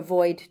want to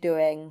avoid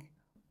doing?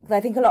 Because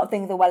I think a lot of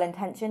things are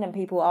well-intentioned and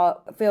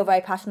people feel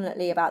very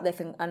passionately about this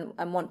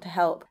and want to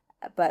help,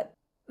 but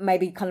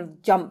maybe kind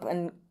of jump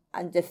and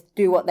just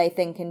do what they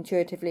think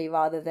intuitively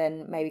rather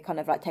than maybe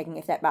kind of like taking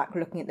a step back,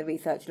 looking at the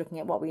research, looking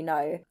at what we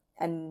know.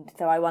 And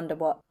so I wonder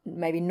what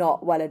maybe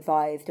not well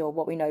advised or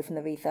what we know from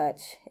the research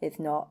is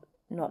not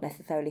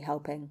necessarily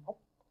helping.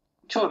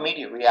 Two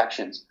immediate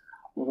reactions.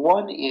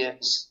 One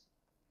is,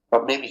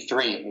 or maybe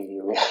three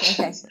immediate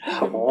reactions.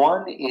 Okay.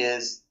 One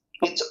is,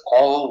 it's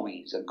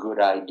always a good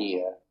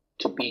idea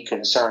to be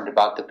concerned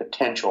about the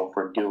potential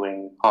for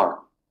doing harm.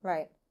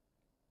 Right.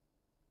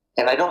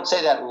 And I don't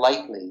say that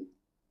lightly.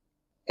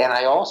 And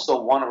I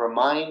also want to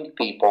remind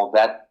people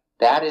that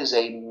that is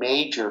a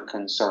major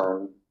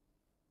concern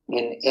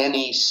in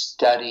any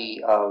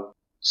study of,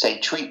 say,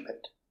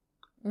 treatment.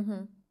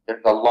 Mm-hmm.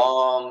 There's a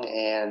long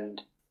and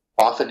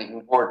often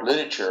ignored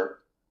literature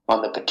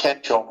on the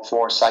potential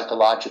for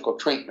psychological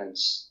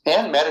treatments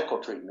and medical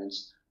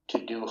treatments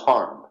to do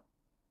harm.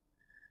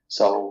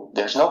 So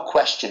there's no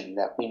question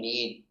that we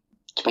need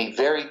to be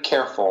very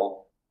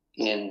careful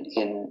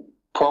in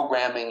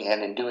programming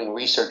and in doing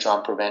research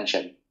on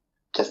prevention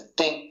to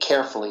think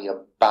carefully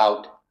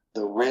about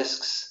the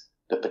risks,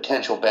 the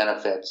potential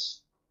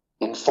benefits,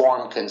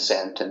 informed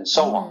consent, and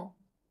so on.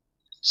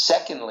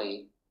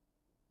 Secondly,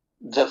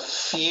 the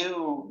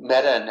few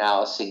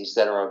meta-analyses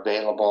that are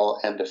available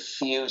and the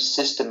few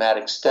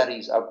systematic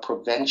studies of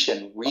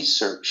prevention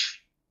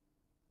research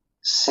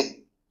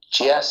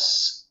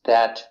suggests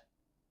that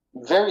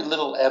very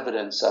little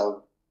evidence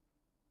of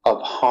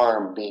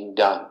harm being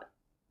done.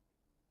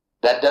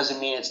 That doesn't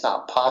mean it's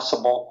not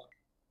possible.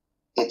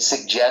 It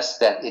suggests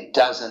that it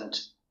doesn't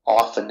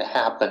often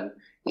happen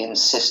in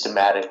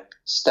systematic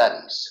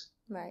studies.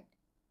 Right.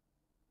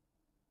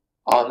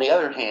 On the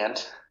other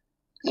hand,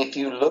 if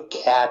you look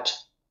at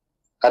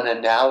an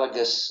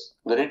analogous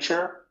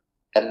literature,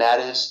 and that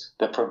is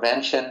the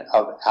prevention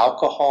of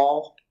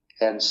alcohol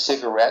and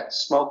cigarette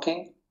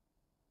smoking,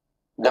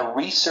 the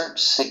research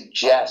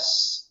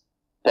suggests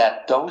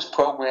that those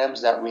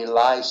programs that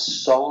rely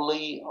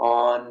solely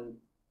on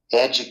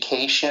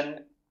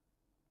education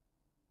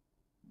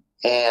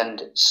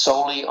and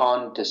solely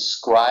on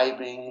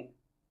describing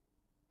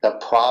the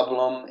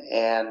problem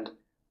and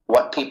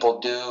what people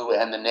do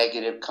and the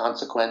negative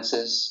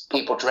consequences,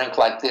 people drink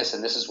like this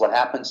and this is what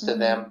happens to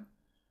them,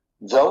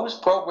 those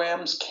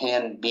programs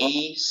can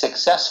be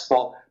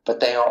successful, but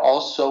they are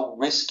also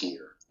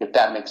riskier, if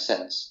that makes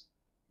sense.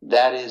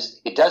 That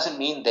is, it doesn't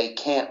mean they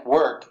can't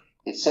work.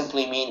 It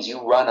simply means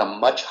you run a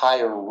much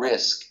higher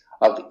risk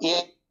of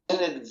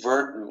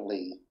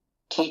inadvertently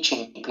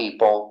teaching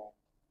people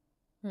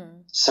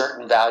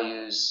certain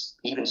values,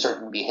 even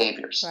certain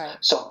behaviors. Right.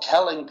 So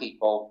telling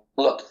people,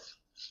 look,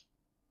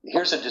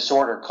 here's a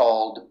disorder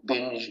called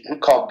bulimia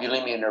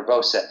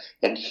nervosa,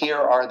 and here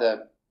are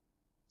the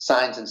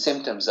signs and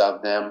symptoms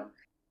of them: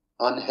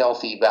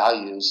 unhealthy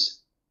values,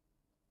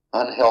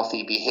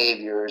 unhealthy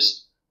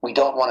behaviors. We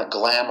don't want to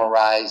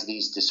glamorize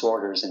these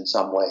disorders in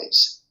some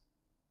ways.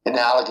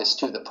 Analogous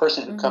to the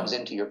person who comes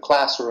into your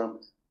classroom,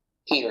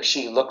 he or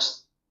she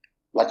looks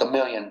like $1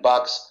 million.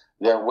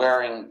 They're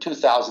wearing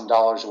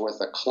 $2,000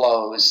 worth of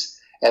clothes,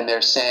 and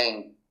they're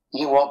saying,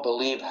 "You won't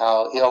believe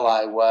how ill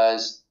I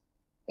was,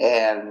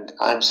 and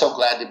I'm so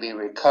glad to be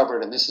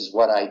recovered, and this is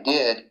what I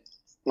did."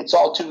 It's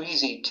all too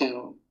easy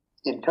to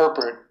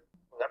interpret,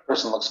 that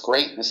person looks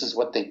great, this is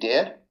what they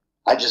did.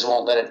 I just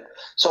won't let it.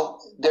 So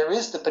there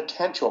is the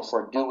potential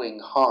for doing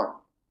harm.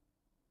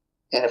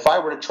 And if I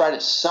were to try to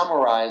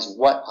summarize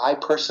what I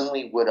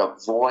personally would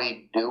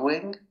avoid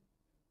doing,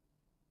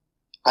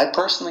 I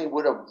personally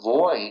would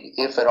avoid,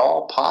 if at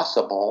all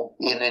possible,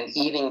 in an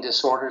eating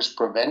disorders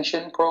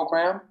prevention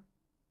program,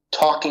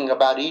 talking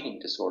about eating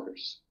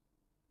disorders.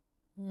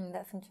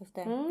 That's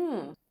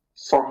interesting.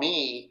 For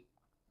me,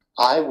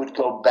 I would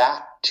go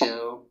back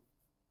to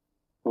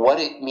what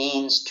it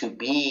means to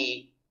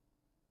be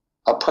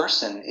a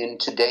person in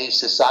today's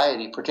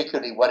society,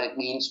 particularly what it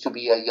means to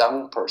be a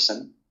young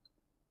person.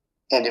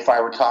 And if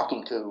I were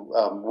talking to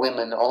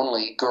women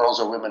only, girls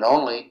or women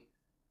only,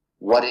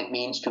 what it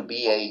means to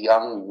be a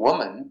young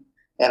woman.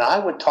 And I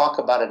would talk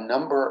about a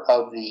number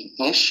of the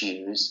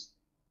issues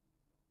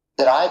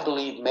that I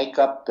believe make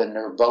up the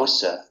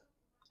nervosa.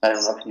 I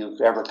don't know if you've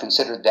ever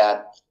considered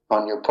that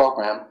on your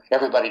program.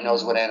 Everybody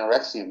knows what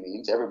anorexia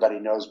means. Everybody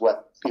knows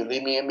what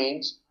bulimia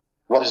means.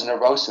 What does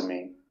nervosa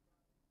mean?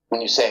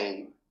 When you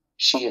say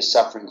she is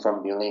suffering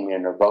from bulimia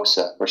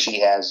nervosa, or she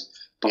has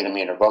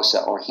bulimia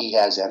nervosa or he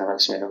has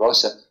anorexia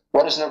nervosa.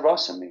 What does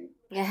nervosa mean?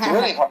 It's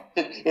really hard.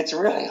 It's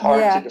really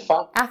hard to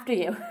define. After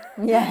you.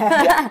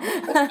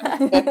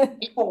 And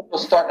people will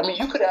start. I mean,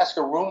 you could ask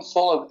a room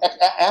full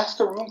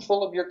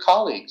of your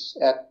colleagues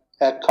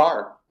at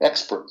CAR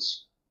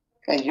experts,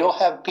 and you'll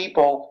have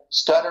people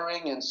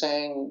stuttering and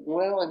saying,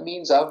 "Well, it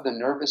means of the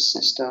nervous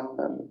system."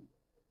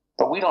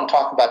 But we don't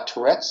talk about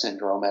Tourette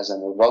syndrome as a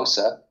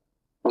nervosa.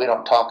 We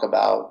don't talk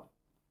about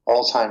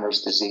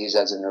Alzheimer's disease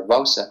as a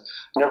nervosa.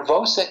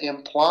 Nervosa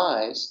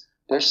implies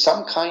there's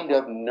some kind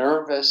of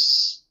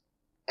nervous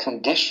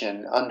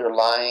condition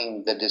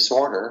underlying the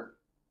disorder,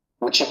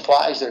 which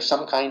implies there's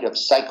some kind of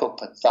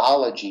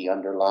psychopathology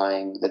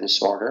underlying the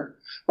disorder,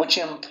 which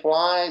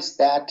implies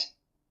that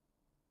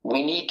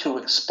we need to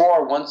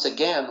explore once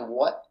again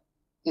what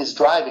is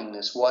driving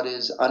this, what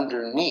is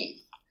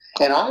underneath.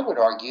 And I would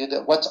argue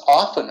that what's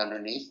often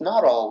underneath,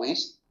 not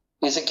always,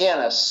 is again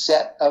a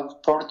set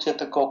of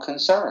prototypical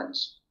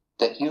concerns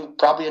that you've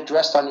probably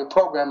addressed on your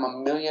program a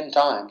million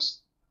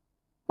times.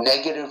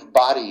 Negative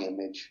body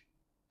image,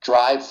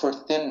 drive for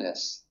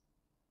thinness,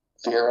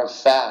 fear of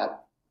fat,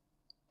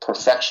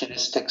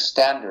 perfectionistic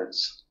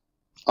standards,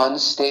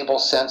 unstable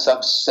sense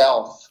of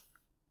self.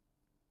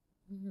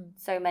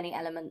 So many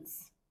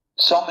elements.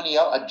 So many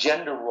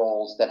gender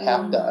roles that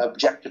have the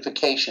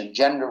objectification,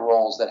 gender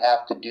roles that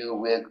have to do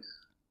with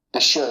the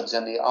shoulds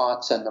and the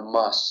oughts and the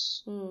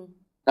musts.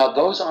 Now,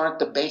 those aren't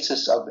the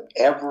basis of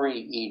every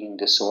eating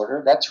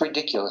disorder. That's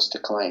ridiculous to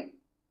claim.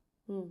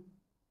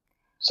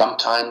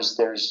 Sometimes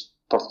there's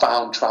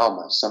profound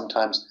trauma,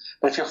 sometimes.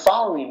 But if you're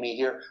following me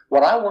here,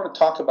 what I want to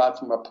talk about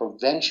from a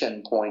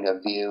prevention point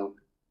of view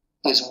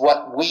is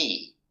what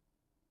we,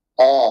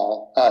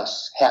 all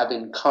us, have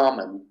in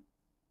common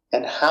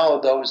and how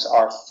those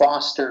are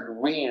fostered,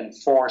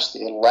 reinforced,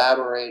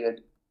 elaborated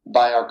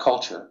by our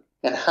culture,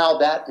 and how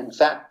that, in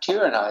fact,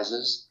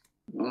 tyrannizes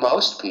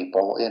most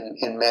people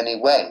in many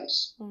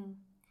ways.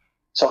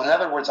 So in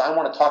other words, I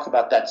want to talk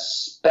about that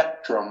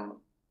spectrum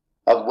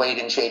of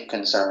weight and shape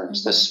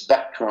concerns, the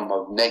spectrum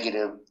of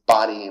negative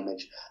body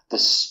image, the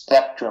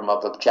spectrum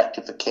of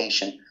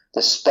objectification,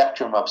 the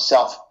spectrum of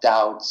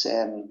self-doubts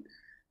and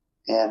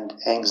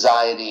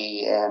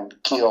anxiety and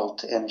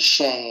guilt and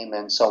shame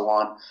and so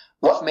on.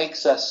 What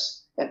makes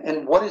us,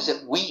 and what is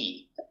it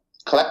we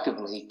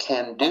collectively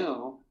can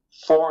do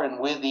for and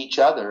with each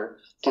other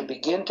to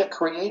begin to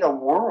create a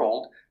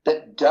world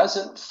that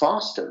doesn't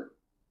foster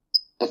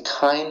the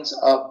kinds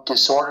of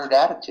disordered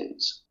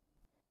attitudes?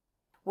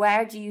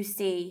 Where do you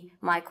see,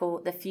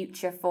 Michael, the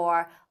future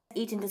for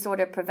eating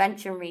disorder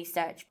prevention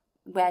research?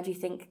 Where do you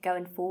think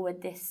going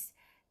forward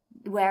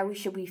where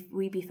should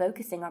we be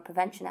focusing our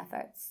prevention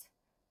efforts?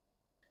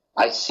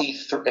 I see,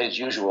 as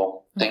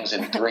usual, things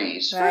in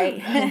threes.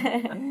 Right.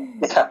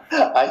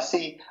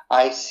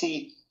 I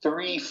see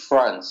three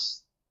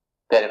fronts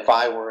that if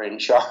I were in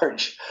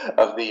charge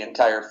of the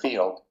entire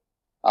field,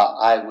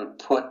 I would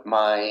put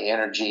my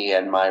energy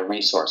and my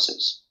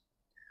resources.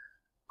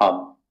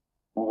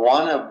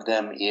 One of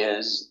them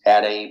is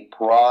at a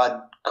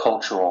broad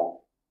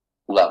cultural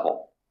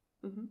level,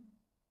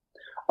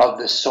 of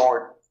the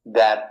sort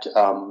that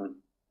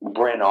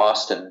Bryn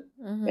Austin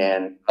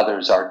and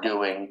others are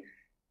doing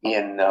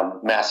in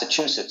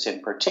Massachusetts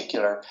in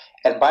particular.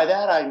 And by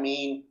that I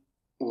mean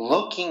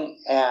looking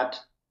at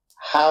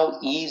how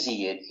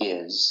easy it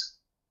is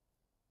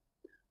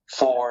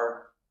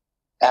for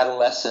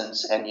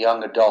adolescents and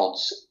young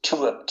adults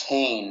to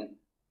obtain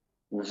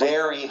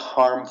very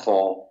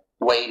harmful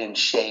weight and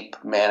shape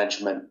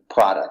management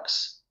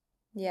products.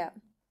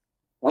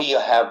 We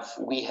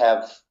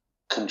have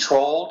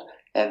controlled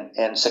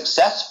and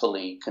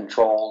successfully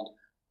controlled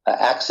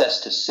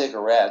access to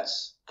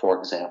cigarettes, for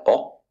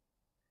example.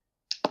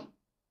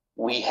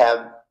 We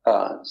have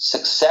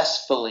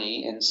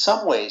successfully, in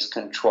some ways,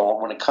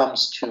 controlled, when it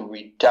comes to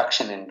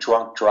reduction in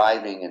drunk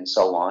driving and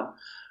so on,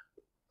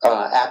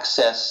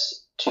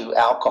 access to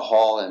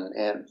alcohol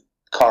and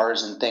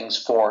cars and things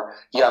for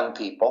young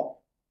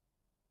people.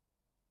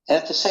 And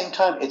at the same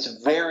time,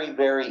 it's very,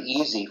 very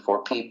easy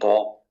for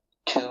people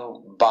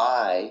to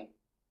buy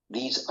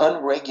these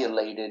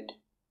unregulated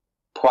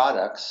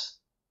products,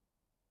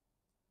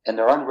 and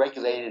they're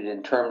unregulated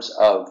in terms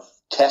of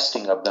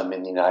testing of them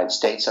in the United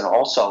States and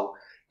also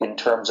in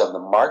terms of the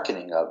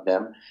marketing of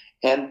them.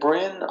 And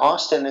Bryn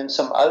Austin and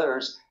some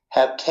others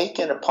have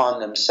taken upon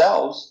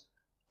themselves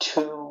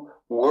to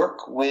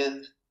work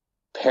with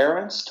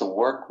parents, to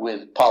work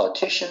with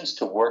politicians,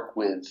 to work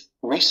with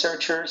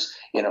researchers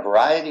in a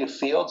variety of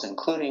fields,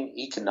 including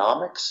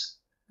economics,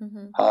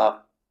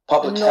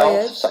 public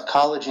health,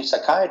 psychology,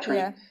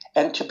 psychiatry,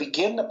 and to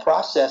begin the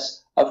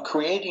process of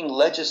creating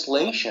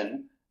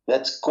legislation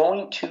that's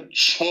going to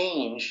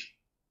change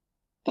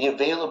the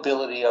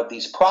availability of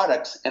these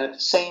products and at the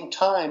same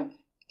time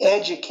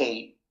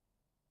educate,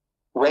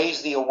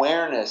 raise the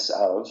awareness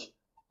of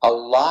a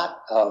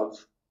lot of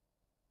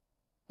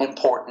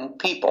important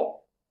people.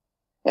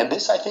 And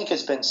this, I think,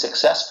 has been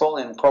successful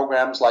in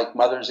programs like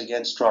Mothers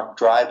Against Drunk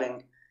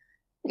Driving.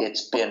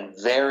 It's been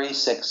very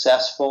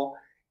successful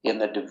in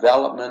the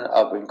development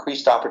of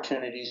increased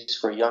opportunities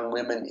for young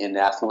women in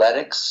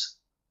athletics,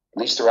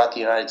 at least throughout the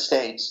United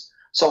States.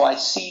 So I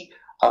see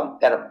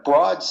at a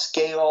broad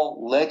scale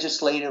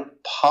legislative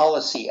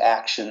policy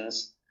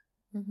actions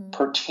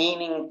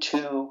pertaining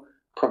to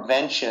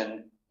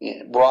prevention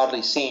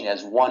broadly seen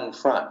as one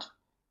front.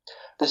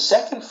 The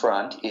second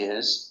front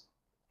is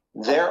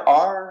there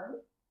are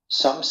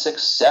some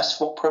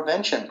successful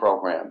prevention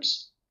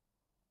programs.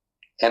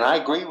 And I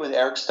agree with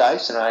Eric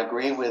Stice, and I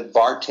agree with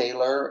Bart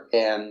Taylor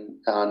and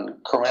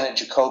Corinna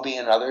Jacoby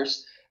and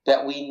others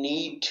that we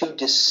need to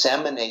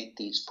disseminate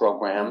these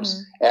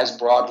programs as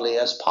broadly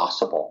as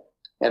possible.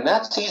 And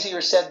that's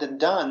easier said than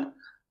done,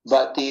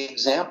 but the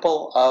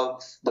example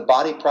of the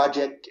Body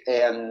Project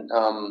and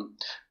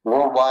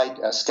worldwide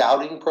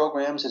scouting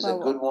programs is a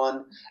good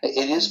one.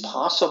 It is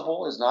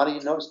possible, as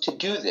Nadia knows, to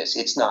do this.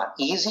 It's not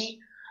easy,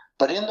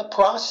 but in the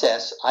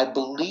process, I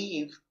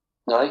believe,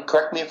 Nadia,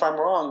 correct me if I'm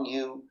wrong,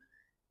 you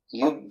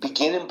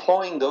begin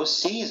employing those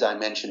C's I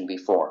mentioned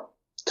before: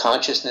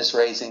 consciousness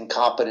raising,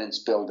 competence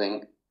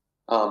building.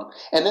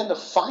 And then the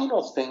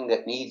final thing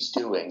that needs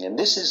doing, and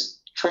this is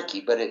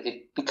tricky, but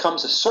it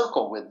becomes a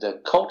circle with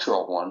the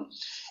cultural one,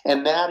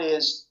 and that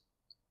is,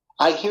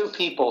 I hear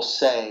people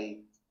say,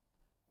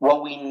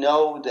 well, we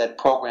know that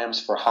programs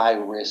for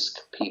high-risk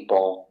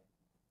people,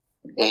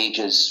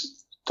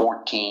 ages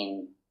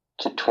 14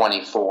 to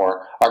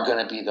 24, are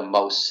going to be the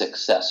most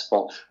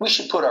successful. We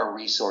should put our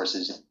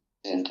resources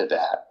into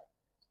that.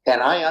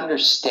 And I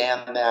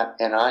understand that,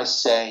 and I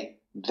say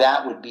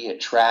that would be a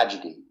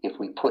tragedy if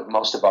we put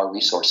most of our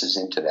resources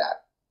into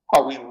that.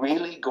 Are we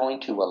really going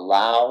to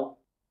allow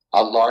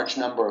a large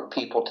number of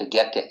people to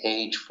get to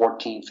age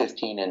 14,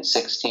 15, and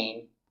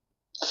 16,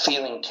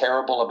 feeling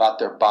terrible about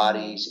their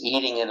bodies,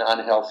 eating in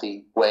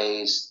unhealthy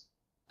ways,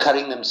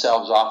 cutting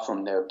themselves off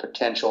from their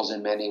potentials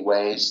in many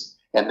ways,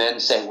 and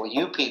then say, well,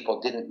 you people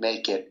didn't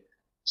make it,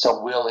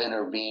 so we'll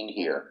intervene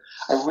here?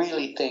 I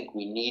really think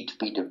we need to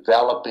be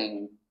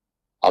developing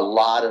a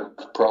lot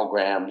of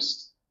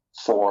programs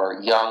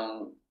for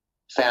young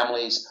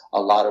families,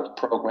 a lot of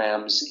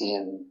programs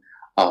in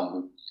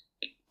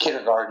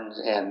kindergartens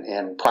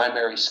and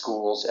primary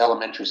schools,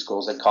 elementary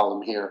schools, they call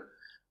them here.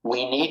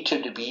 We need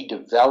to be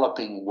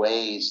developing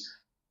ways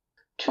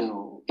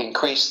to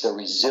increase the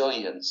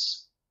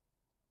resilience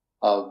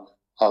of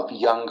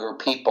younger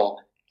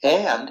people,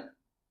 and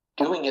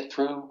doing it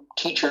through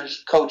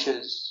teachers,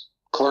 coaches,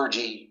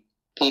 clergy,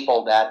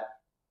 people that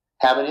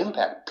have an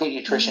impact,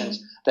 pediatricians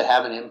that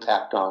have an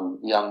impact on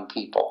young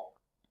people.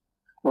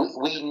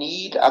 We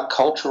need a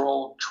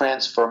cultural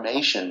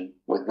transformation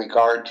with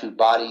regard to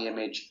body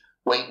image,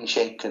 weight and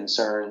shape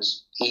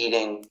concerns,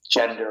 eating,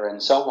 gender,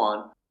 and so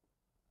on.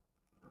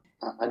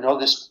 I know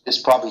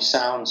this probably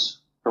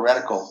sounds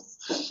heretical,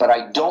 but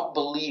I don't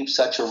believe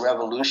such a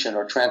revolution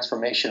or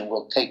transformation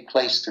will take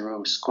place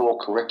through school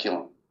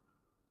curriculum.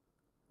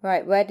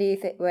 Right. Where do you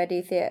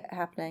see it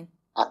happening?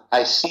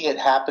 I see it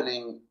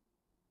happening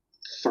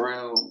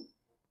through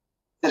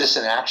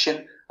citizen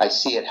action. I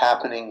see it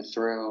happening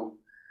through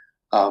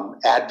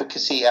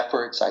advocacy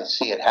efforts. I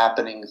see it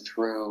happening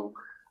through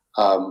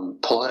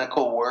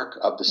political work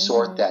of the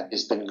sort that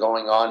has been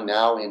going on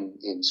now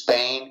in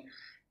Spain,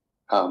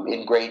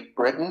 in Great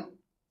Britain.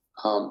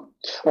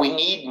 We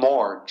need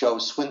more Joe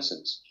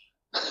Swinsons.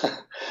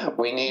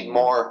 We need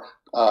more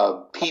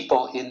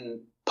people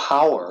in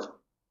power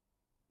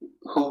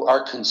who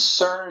are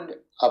concerned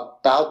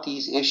about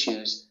these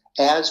issues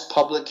as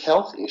public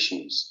health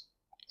issues,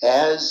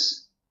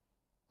 as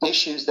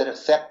issues that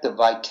affect the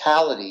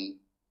vitality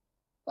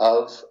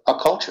of a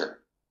culture.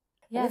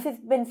 Yeah. This has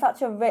been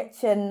such a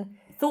rich and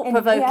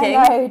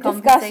thought-provoking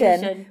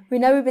discussion. We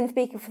know we've been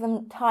speaking for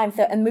some time,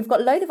 and we've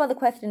got loads of other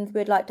questions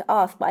we'd like to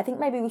ask, but I think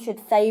maybe we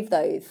should save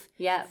those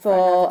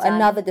for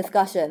another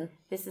discussion.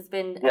 This has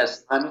been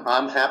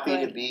I'm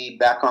happy to be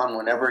back on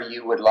whenever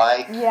you would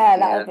like. Yeah,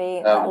 that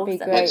would be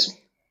great.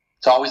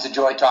 It's always a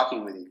joy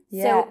talking with you.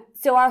 Yeah.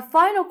 So our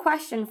final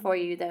question for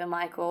you, though,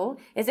 Michael,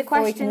 is a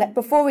question...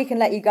 Before we can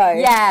let you go.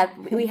 Yeah,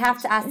 we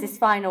have to ask this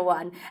final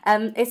one.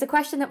 It's a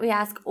question that we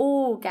ask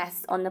all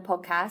guests on the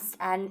podcast,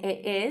 and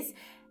it is,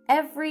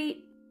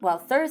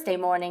 Thursday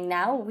morning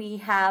now, we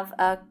have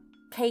a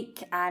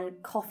cake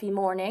and coffee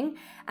morning,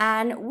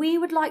 and we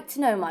would like to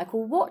know,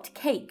 Michael, what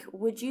cake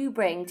would you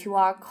bring to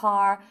our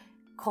car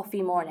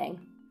coffee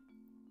morning?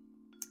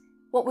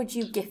 What would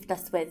you gift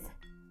us with?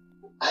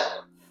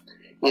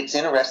 It's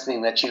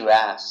interesting that you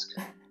ask,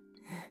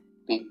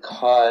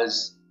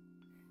 because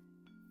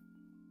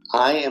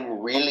I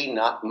am really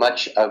not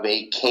much of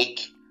a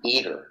cake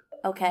eater.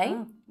 Okay.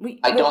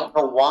 I don't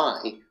know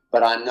why,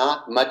 but I'm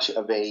not much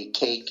of a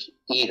cake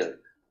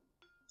eater.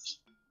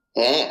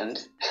 And,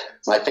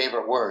 my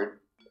favorite word,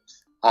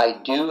 I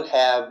do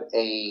have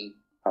a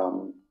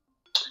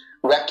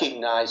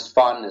recognized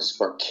fondness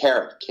for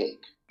carrot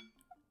cake.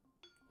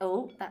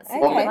 Oh, that's a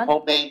good one.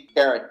 Homemade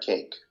carrot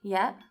cake.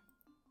 Yeah.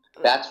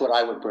 That's what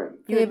I would bring.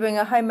 You would bring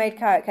a homemade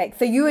carrot cake.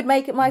 So you would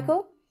make it,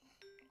 Michael?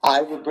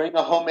 I would bring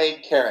a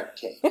homemade carrot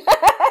cake.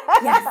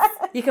 Yes,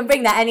 you can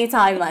bring that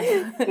anytime,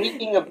 Michael.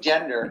 Speaking of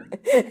gender,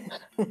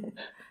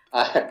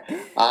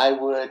 I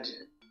would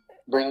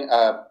bring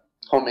a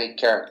homemade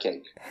carrot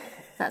cake.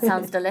 That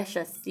sounds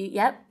delicious.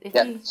 Yep.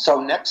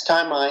 So next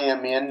time I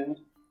am in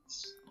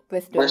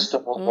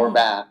Bristol or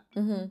Bath,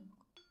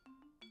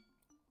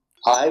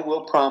 I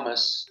will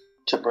promise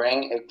to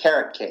bring a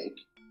carrot cake.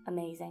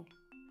 Amazing.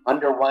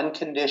 Under one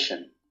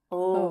condition.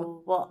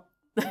 Oh, what?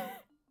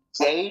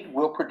 Jade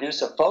will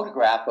produce a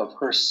photograph of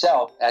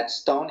herself at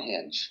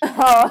Stonehenge.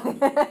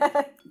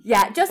 Oh.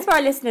 Yeah, just for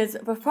our listeners,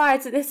 prior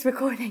to this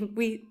recording,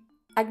 we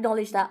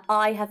acknowledge that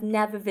I have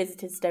never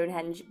visited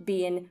Stonehenge,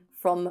 being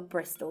from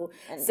Bristol.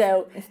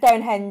 So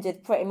Stonehenge is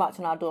pretty much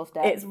on our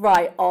doorstep. it's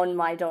right on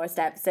my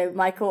doorstep. So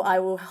Michael, I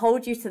will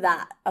hold you to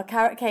that. A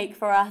carrot cake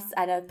for us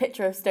and a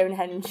picture of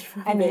Stonehenge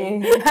for And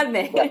me. you. And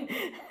me. Yeah.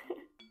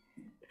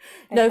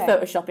 No Okay.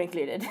 Photoshop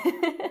included.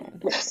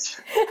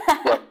 Yes.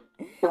 Yeah.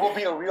 There will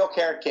be a real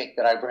carrot cake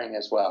that I bring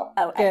as well.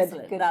 Oh, Good,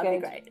 excellent. good, That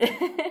would good. be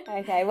great.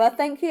 Okay, well,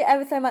 thank you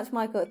ever so much,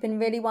 Michael. It's been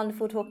really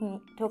wonderful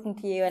talking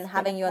to you and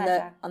having you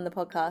pleasure. on the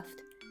podcast.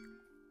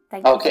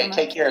 Thank you so Okay, much.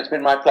 take care. It's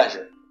been my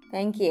pleasure.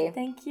 Thank you.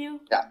 Thank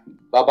you. Yeah.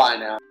 Bye-bye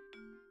now.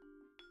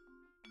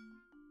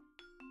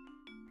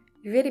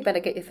 You really better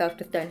get yourself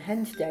to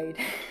Stonehenge, Jade.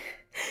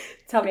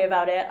 Tell me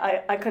about it.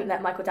 I couldn't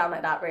let Michael down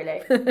like that,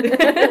 really.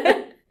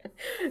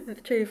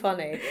 It's too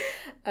funny.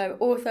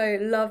 Also,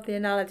 love the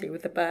analogy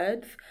with the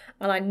birds.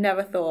 And I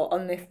never thought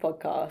on this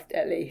podcast,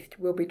 at least,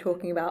 we'll be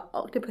talking about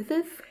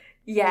octopuses.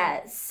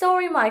 Yeah,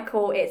 sorry,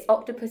 Michael. It's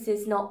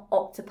octopuses, not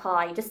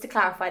octopi. Just to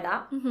clarify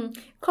that.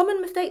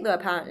 Common mistake, though,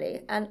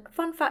 apparently. And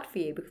fun fact for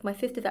you, because my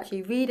sister's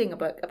actually reading a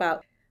book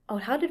about... Oh,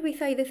 how did we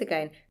say this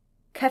again?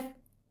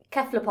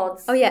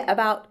 Cephalopods. Oh, yeah,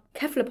 about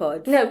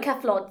cephalopods. No,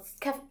 cephalopods.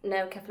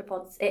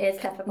 Cephalopods. It is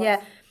cephalopods.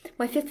 Yeah,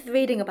 my sister's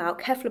reading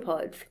about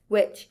cephalopods,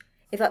 which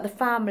is like the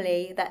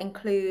family that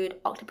include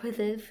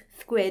octopuses,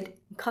 squid,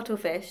 and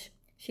cuttlefish.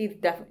 She's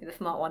definitely the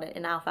smart one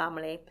in our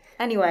family.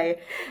 Anyway,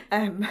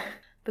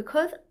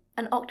 because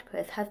an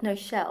octopus has no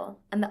shell,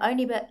 and the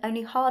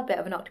only hard bit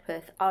of an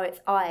octopus are its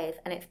eyes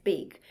and its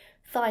beak.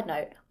 Side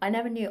note, I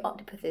never knew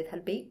octopuses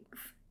had beaks.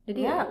 Did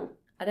you? No.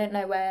 I don't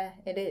know where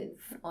it is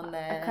on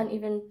their... I can't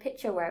even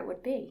picture where it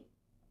would be.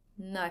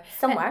 No.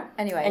 Somewhere.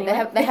 Anyway.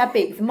 They have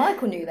beaks.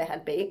 Michael knew they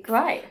had beaks.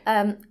 Right.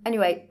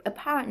 Anyway,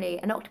 apparently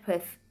an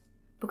octopus,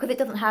 because it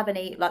doesn't have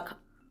any it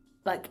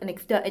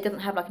doesn't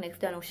have like an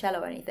external shell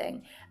or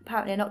anything.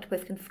 Apparently, an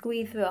octopus can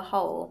squeeze through a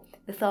hole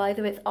the size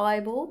of its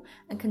eyeball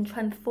and can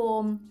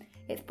transform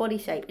its body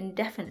shape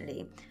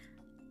indefinitely.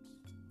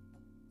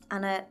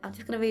 And I'm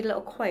just going to read a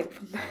little quote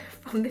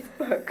from this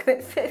book.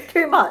 It's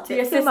too much. Your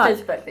It's too sister's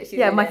much. book that she's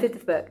Yeah, my reading.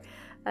 sister's book.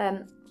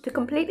 To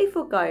completely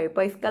forego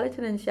both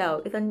skeleton and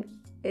shell is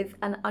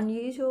an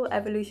unusual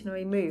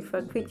evolutionary move for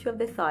a creature of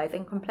this size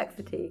and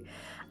complexity.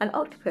 An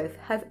octopus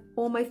has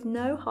almost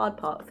no hard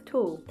parts at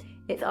all.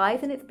 Its eyes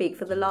and its beaks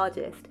are the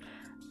largest,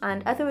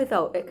 and as a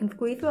result it can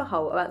squeeze through a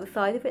hole about the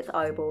size of its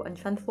eyeball and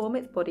transform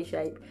its body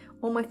shape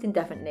almost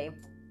indefinitely.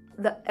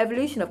 The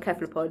evolution of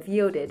cephalopods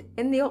yielded,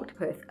 in the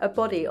octopus, a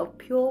body of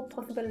pure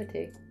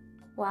possibility.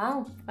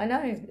 Wow. I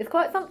know, it's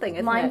quite something,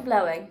 isn't Mind it?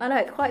 blowing. I know,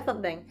 it's quite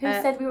something. Who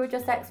said we were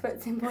just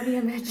experts in body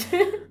image?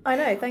 I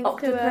know, thanks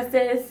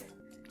Octopuses.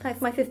 to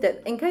my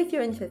sister. In case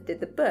you're interested,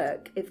 the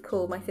book is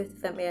called, my sister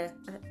sent me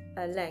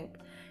a link,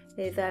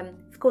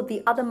 it's called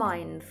The Other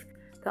Minds,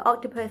 The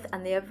Octopus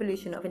and the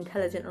Evolution of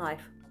Intelligent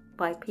Life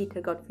by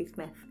Peter Godfrey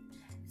Smith.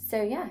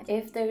 So yeah,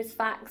 if those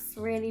facts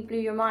really blew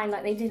your mind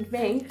like they did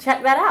me,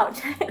 check that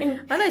out.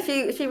 I know,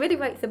 she really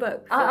writes the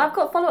book. So. I've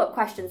got follow-up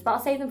questions, but I'll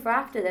save them for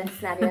after this,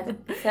 Nadia.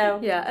 So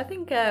Yeah, I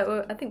think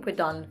we're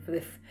done for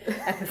this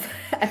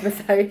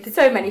episode.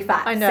 so many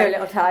facts, I know. so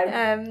little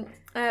time.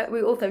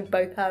 We also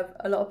both have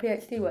a lot of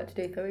PhD work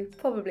to do, so we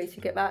probably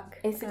should get back.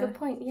 It's a good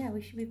point. Yeah,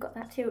 we've got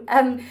that too.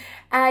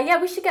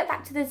 We should get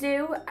back to the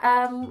zoo,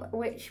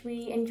 which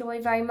we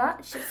enjoy very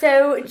much.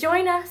 So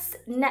join us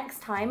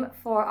next time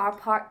for our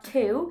part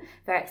 2,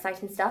 very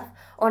exciting stuff,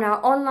 on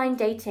our online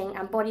dating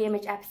and body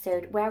image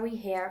episode where we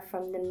hear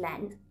from the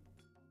men.